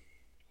on it.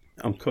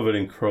 I'm covered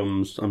in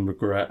crumbs and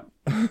regret.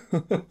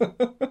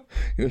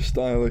 You're a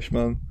stylish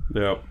man.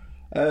 Yeah.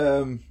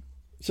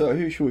 So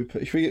who should we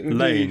put? Should we get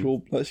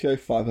Lane? Let's go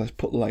 5. Let's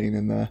put Lane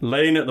in there.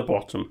 Lane at the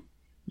bottom.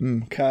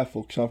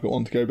 Careful, because I've got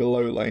one to go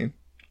below Lane.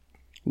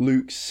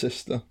 Luke's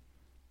sister.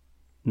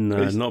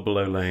 No, not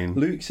below Lane.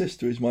 Luke's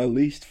sister is my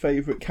least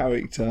favourite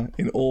character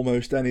in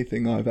almost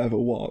anything I've ever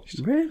watched.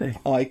 Really?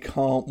 I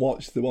can't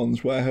watch the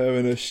ones where her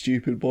and her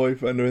stupid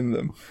boyfriend are in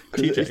them.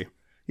 TJ?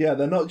 Yeah,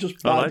 they're not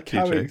just bad like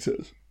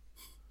characters. TJ.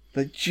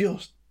 They're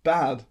just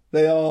bad.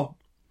 They are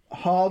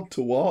hard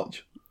to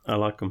watch. I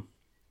like them.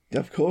 Yeah,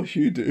 of course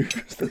you do,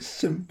 because they're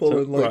simple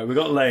and like right, we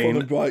got Lane.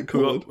 fun and bright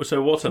coloured.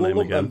 So what's her name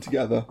lump again? them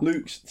together.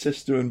 Luke's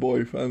sister and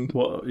boyfriend.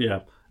 What?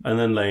 Yeah, and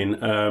then Lane.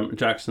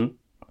 Jackson.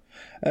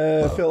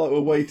 I feel like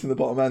we're weighting the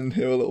bottom end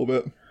here a little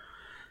bit.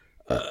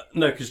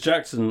 No, because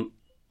Jackson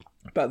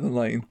Better than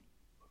Lane.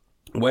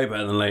 way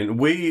better than Lane.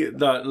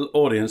 The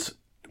audience.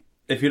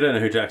 If you don't know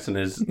who Jackson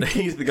is,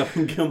 he's the guy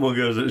from Gilmore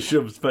Girls that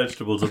shoves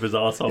vegetables up his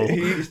arsehole.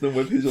 He eats them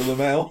with his other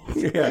mouth.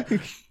 Yeah.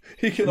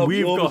 He can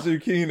absorb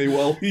zucchini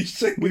while he's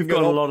singing. We've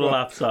got a lot of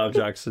laughs out of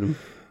Jackson.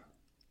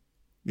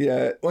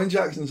 Yeah, when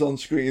Jackson's on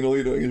screen, all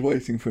you're doing is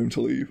waiting for him to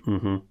leave.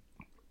 Mm-hmm.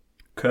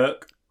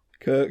 Kirk.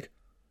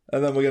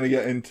 And then we're going to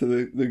get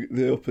into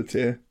the upper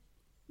tier.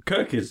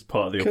 Kirk is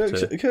part of the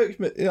upper tier. Kirk's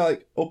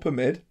like upper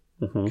mid.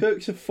 Mm-hmm.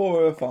 Kirk's a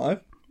 4 or a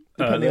 5.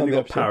 Then you've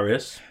got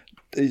Paris.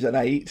 He's an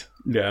 8.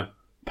 Yeah.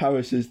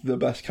 Paris is the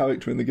best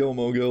character in the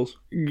Gilmore Girls.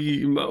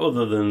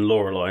 Other than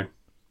Lorelai.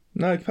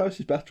 No, Paris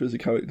is better as a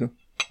character.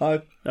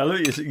 I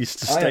used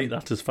to state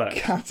that as fact.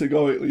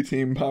 Categorically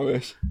team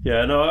Paris.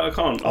 Yeah, no, I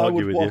can't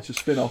argue with you. I would watch a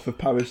spin-off of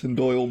Paris and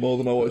Doyle more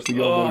than I watch the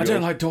Gilmore Girls. I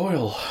don't like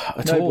Doyle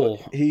at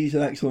all. But he's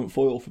an excellent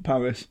foil for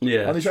Paris.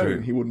 Yeah, on his true.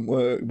 own, he wouldn't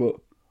work, but...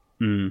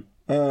 And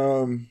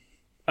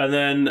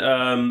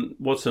then,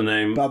 what's her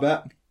name?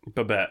 Babette.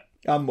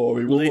 And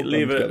Maury.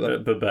 Leave it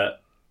at Babette.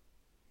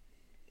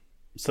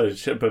 So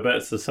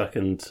Babette's the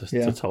second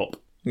to top.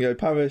 You go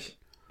Paris,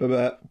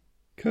 Babette,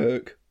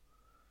 Kirk,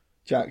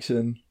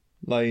 Jackson,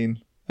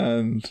 Lane,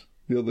 and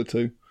the other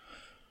 2.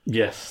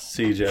 Yes,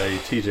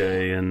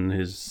 TJ, and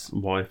his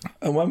wife.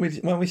 And when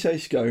we say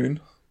scone,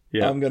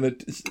 I'm going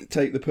to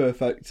take the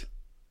perfect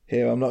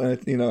here. I'm not going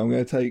to, I'm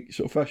going to take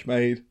sort of fresh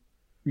made.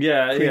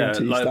 Yeah, like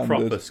standard. a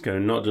proper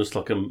scone, not just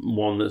like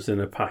one that's in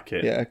a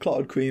packet. Yeah,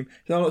 clotted cream.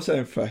 So I'm not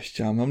saying fresh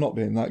jam. I'm not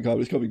being that guy, but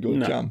it's got to be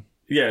good jam.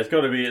 Yeah, it's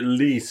got to be at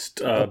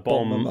least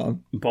Bon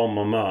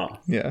Mama.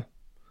 Yeah.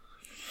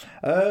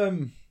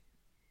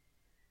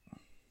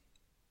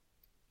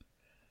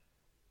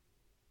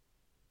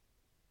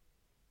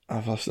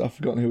 I've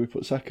forgotten who we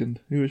put second.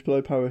 Who was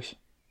below Paris?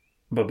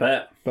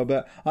 Babette. I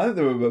think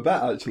they were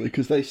Babette, actually,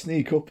 because they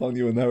sneak up on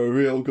you and they're a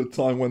real good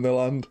time when they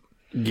land.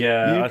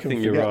 Yeah, I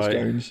think you're right.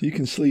 Scones. You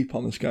can sleep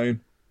on a scone.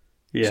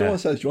 Yeah. Someone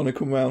says, do you want to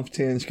come round for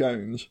tea and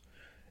scones?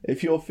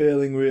 If you're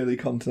feeling really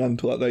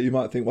continental like that, you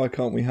might think, why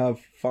can't we have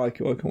FICA?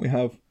 Why can't we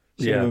have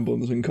cinnamon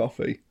buns and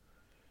coffee?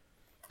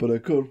 But a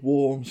good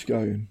warm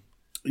scone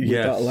with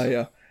that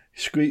layer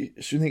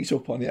sneaks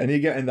up on you, and you're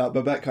getting that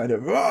Babette kind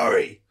of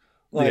Rory.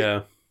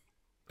 Yeah.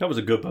 That was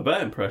a good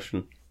Babette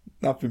impression.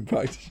 I've been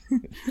practicing.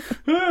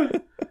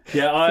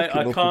 Yeah, I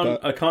Fucking can't love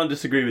I can't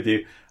disagree with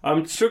you.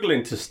 I'm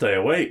struggling to stay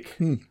awake.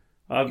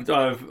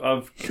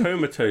 I've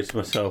comatose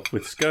myself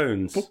with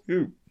scones. Fuck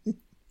you.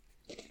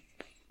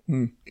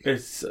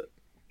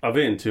 I've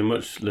eaten too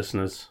much,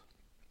 listeners.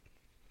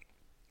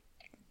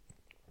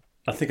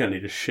 I think I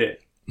need a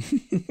shit.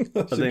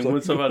 I think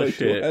once I've had a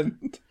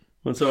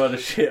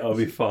shit, I'll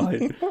be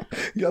fine.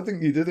 Yeah, I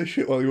think you did a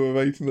shit while you were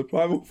rating the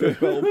Primal Fear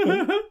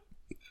album.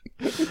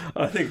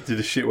 I think I did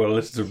a shit while I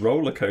listened to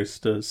Roller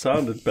Coaster. It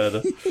sounded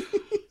better.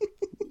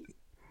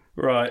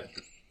 Right,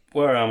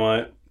 where am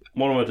I?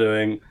 What am I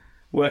doing?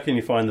 Where can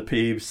you find the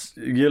Peebs?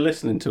 You're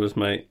listening to us,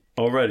 mate.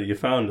 Already, you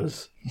found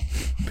us.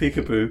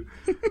 Peekaboo.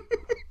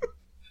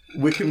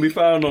 We can be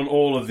found on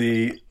all of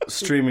the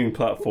streaming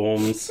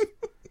platforms.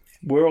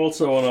 We're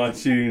also on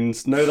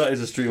iTunes. No, that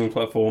is a streaming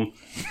platform.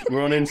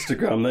 We're on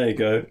Instagram. There you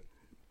go.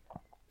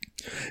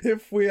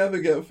 If we ever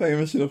get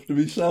famous enough to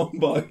be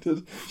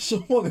soundbited,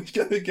 someone is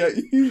going to get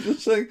you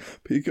just saying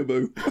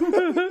peekaboo.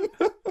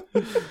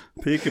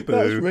 Peekaboo.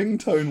 That's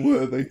ringtone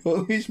worthy, or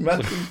at least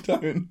message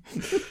tone.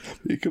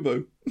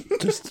 Peekaboo.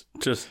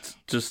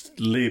 Just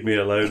leave me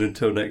alone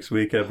until next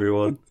week,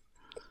 everyone.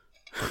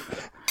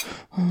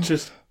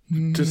 Just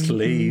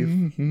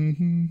leave.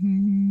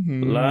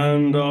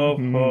 Land of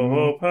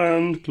hope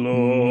and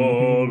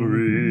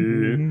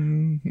glory.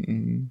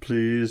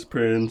 Please,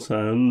 Prince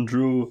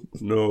Andrew,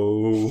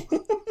 no.